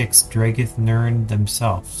 26 Drageth Nern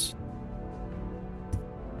themselves.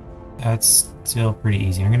 That's still pretty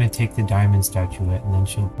easy. I'm gonna take the diamond statuette and then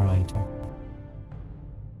she'll probably attack.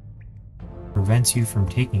 Prevents you from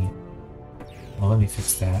taking it. Well, let me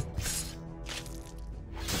fix that.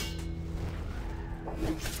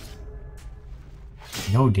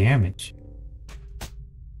 No damage.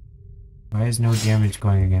 Why is no damage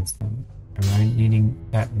going against them? Am I needing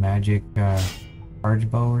that magic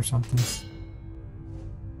charge bow or something?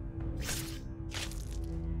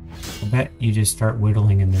 I bet you just start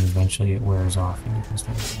whittling and then eventually it wears off and you can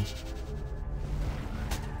start again.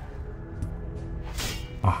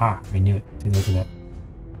 Aha, I knew it. See, look at that.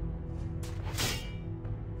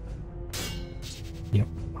 Yep.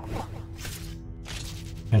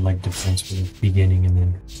 I like defense for the beginning and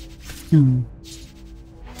then...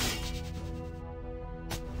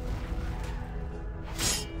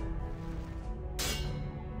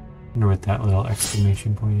 I wonder what that little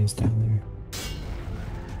exclamation point is down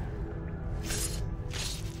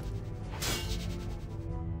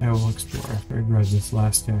there. I will explore after I grab this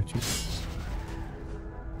last statue.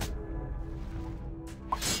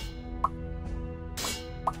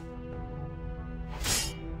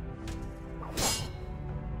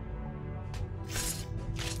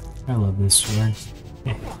 I love this sword.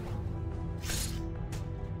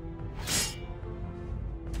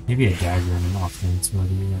 Maybe a dagger and an offhand sword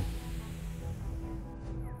would be right.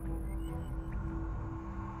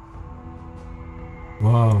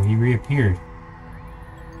 Whoa, he reappeared.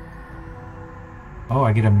 Oh,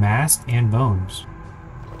 I get a mask and bones.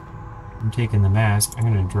 I'm taking the mask. I'm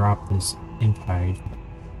gonna drop this imp hide.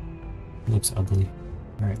 It looks ugly.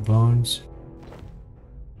 Alright, bones.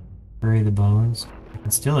 Bury the bones. I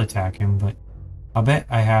can still attack him, but I'll bet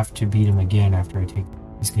I have to beat him again after I take...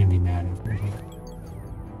 He's gonna be mad after I take it.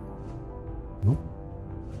 Nope.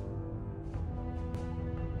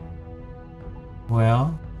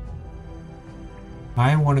 Well...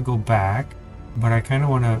 I want to go back, but I kind of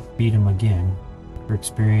want to beat him again. For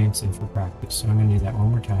experience and for practice. So I'm going to do that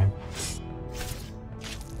one more time.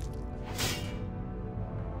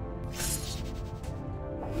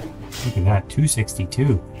 Look at that,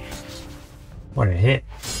 262. What a hit.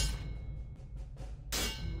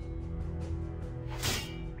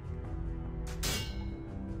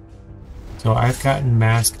 So I've gotten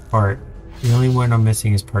mask part. The only one I'm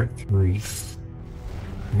missing is part 3.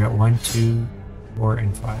 I got 1, 2, 4,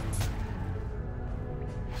 and 5.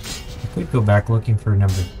 I could go back looking for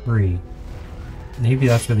number 3. Maybe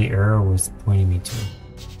that's where the arrow was pointing me to.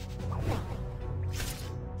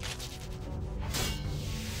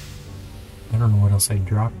 I don't know what else I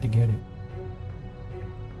dropped to get it.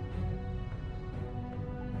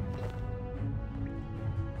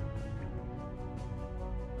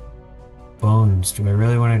 Bones. Do I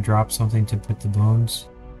really want to drop something to put the bones?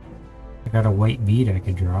 I got a white bead I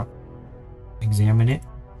could drop. Examine it.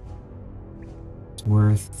 It's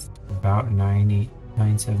worth about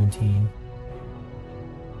 917.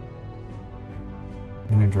 I'm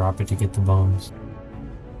gonna drop it to get the bones.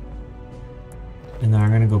 And then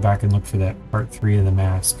I'm gonna go back and look for that part 3 of the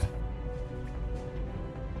mask.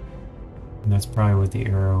 And that's probably what the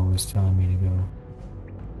arrow was telling me to go.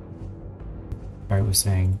 I was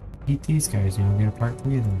saying, beat these guys, you know, get a part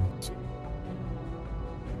 3 of the mask.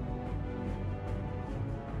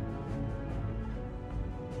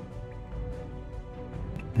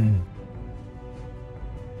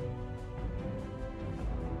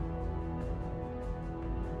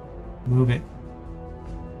 Move it.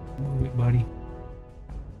 Move it, buddy.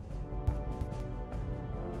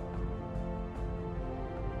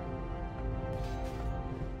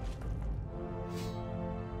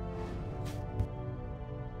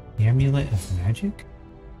 Amulet of Magic?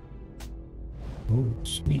 Oh,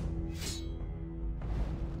 sweet.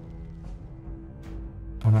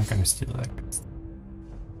 I'm not gonna steal that.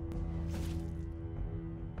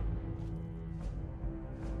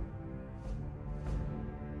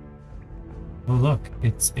 Oh look,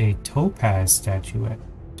 it's a topaz statuette.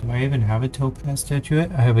 Do I even have a topaz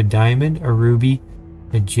statuette? I have a diamond, a ruby,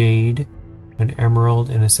 a jade, an emerald,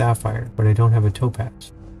 and a sapphire, but I don't have a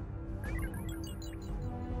topaz.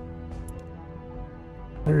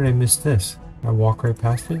 How did I miss this? I walk right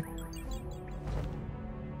past it?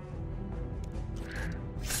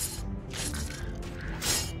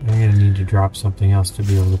 I'm gonna need need to drop something else to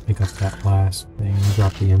be able to pick up that last thing.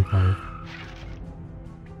 Drop the Empire.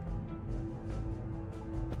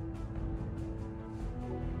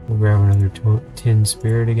 We'll grab another tin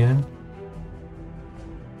spirit again.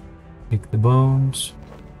 Pick the bones.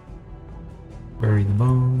 Bury the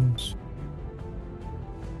bones.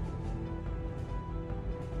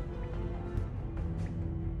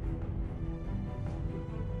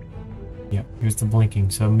 Yep, here's the blinking.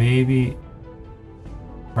 So maybe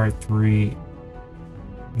part 3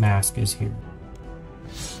 mask is here.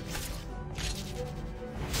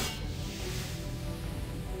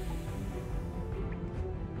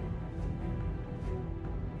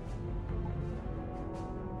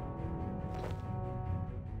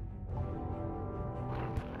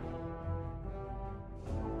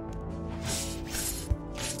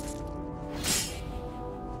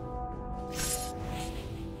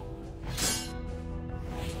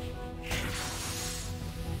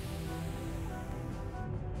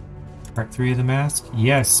 Part 3 of the mask?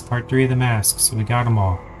 Yes, part 3 of the mask. So we got them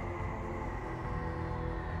all.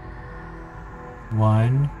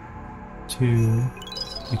 1, 2.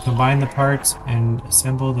 We combine the parts and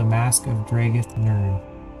assemble the Mask of Dragath Nern.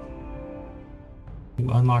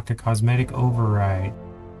 You unlock a cosmetic override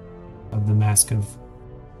of the Mask of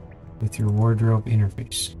with your wardrobe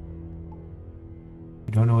interface.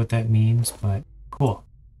 I don't know what that means, but cool.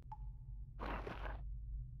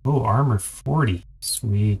 Oh, armor 40.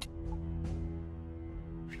 Sweet.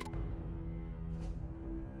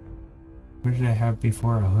 What did I have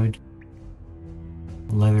before? A hood?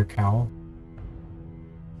 A leather cowl?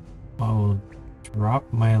 I will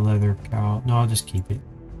drop my leather cowl. No, I'll just keep it.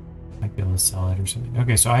 Might be able to sell it or something.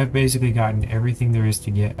 Okay, so I have basically gotten everything there is to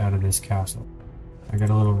get out of this castle. I got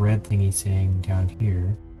a little red thingy saying down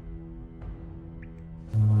here.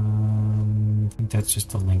 I think that's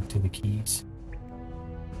just a link to the keys.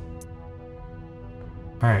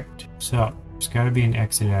 Alright, so there's got to be an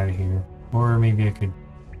exit out of here. Or maybe I could...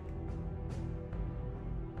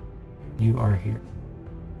 You are here.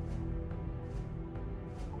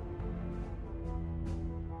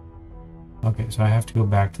 Okay, so I have to go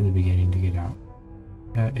back to the beginning to get out.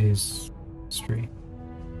 That is straight.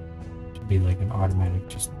 Should be like an automatic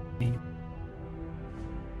just leave.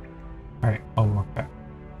 Alright, I'll walk back.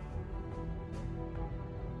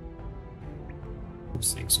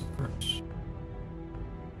 Those things up first.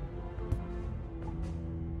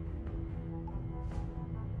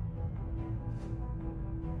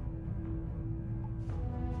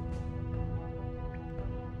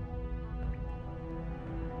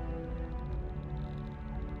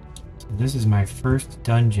 This is my first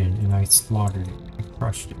dungeon and I slaughtered it. I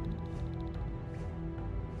crushed it.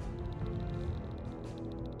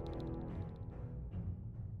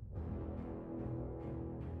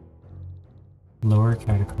 Lower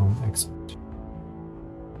catacomb exit.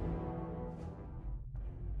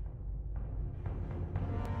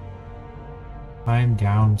 Climb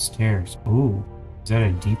downstairs. Ooh, is that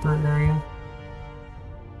a deeper area?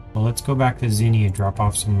 Well, let's go back to Zinnia and drop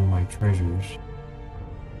off some of my treasures.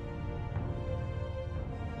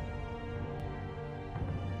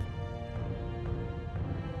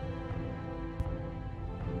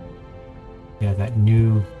 Yeah, that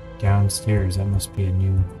new downstairs, that must be a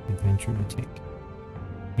new adventure to take.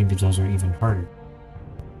 Maybe those are even harder.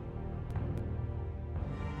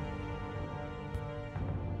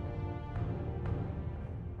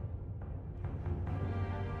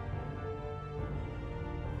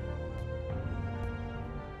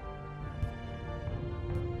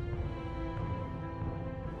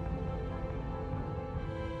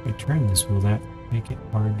 If I turn this, will that make it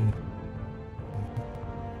hard to...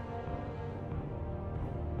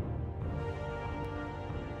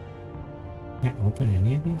 Can't open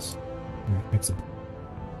any of these? Alright, exit.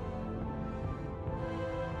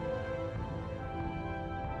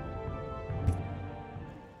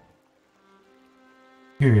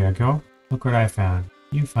 Here you go. Look what I found.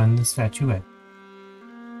 You found the statuette.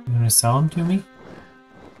 You want to sell them to me?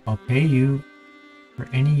 I'll pay you for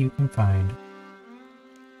any you can find.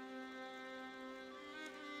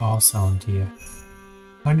 I'll sell them to you.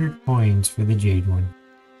 100 coins for the jade one.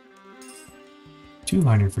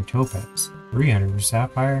 200 for topaz, 300 for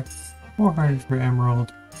sapphire, 400 for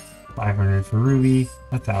emerald, 500 for ruby,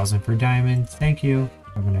 1,000 for diamond. Thank you.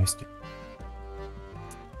 Have a nice day.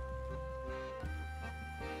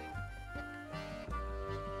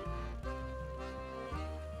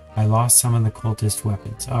 I lost some of the cultist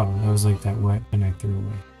weapons. Oh, that was like that weapon I threw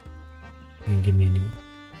away. And give me a new one.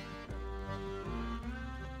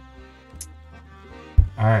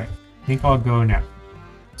 Alright, I think I'll go now.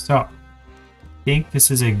 So, I think this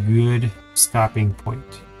is a good stopping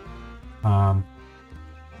point. I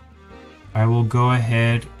will go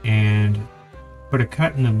ahead and put a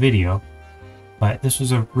cut in the video, but this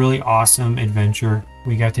was a really awesome adventure.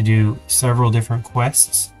 We got to do several different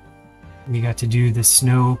quests. We got to do the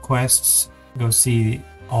snow quests, go see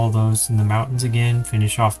all those in the mountains again,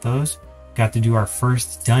 finish off those. Got to do our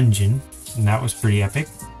first dungeon, and that was pretty epic.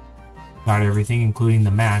 Got everything, including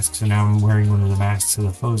the mask, so now I'm wearing one of the masks of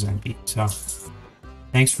the foes I beat. So,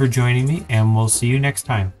 thanks for joining me, and we'll see you next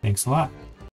time. Thanks a lot.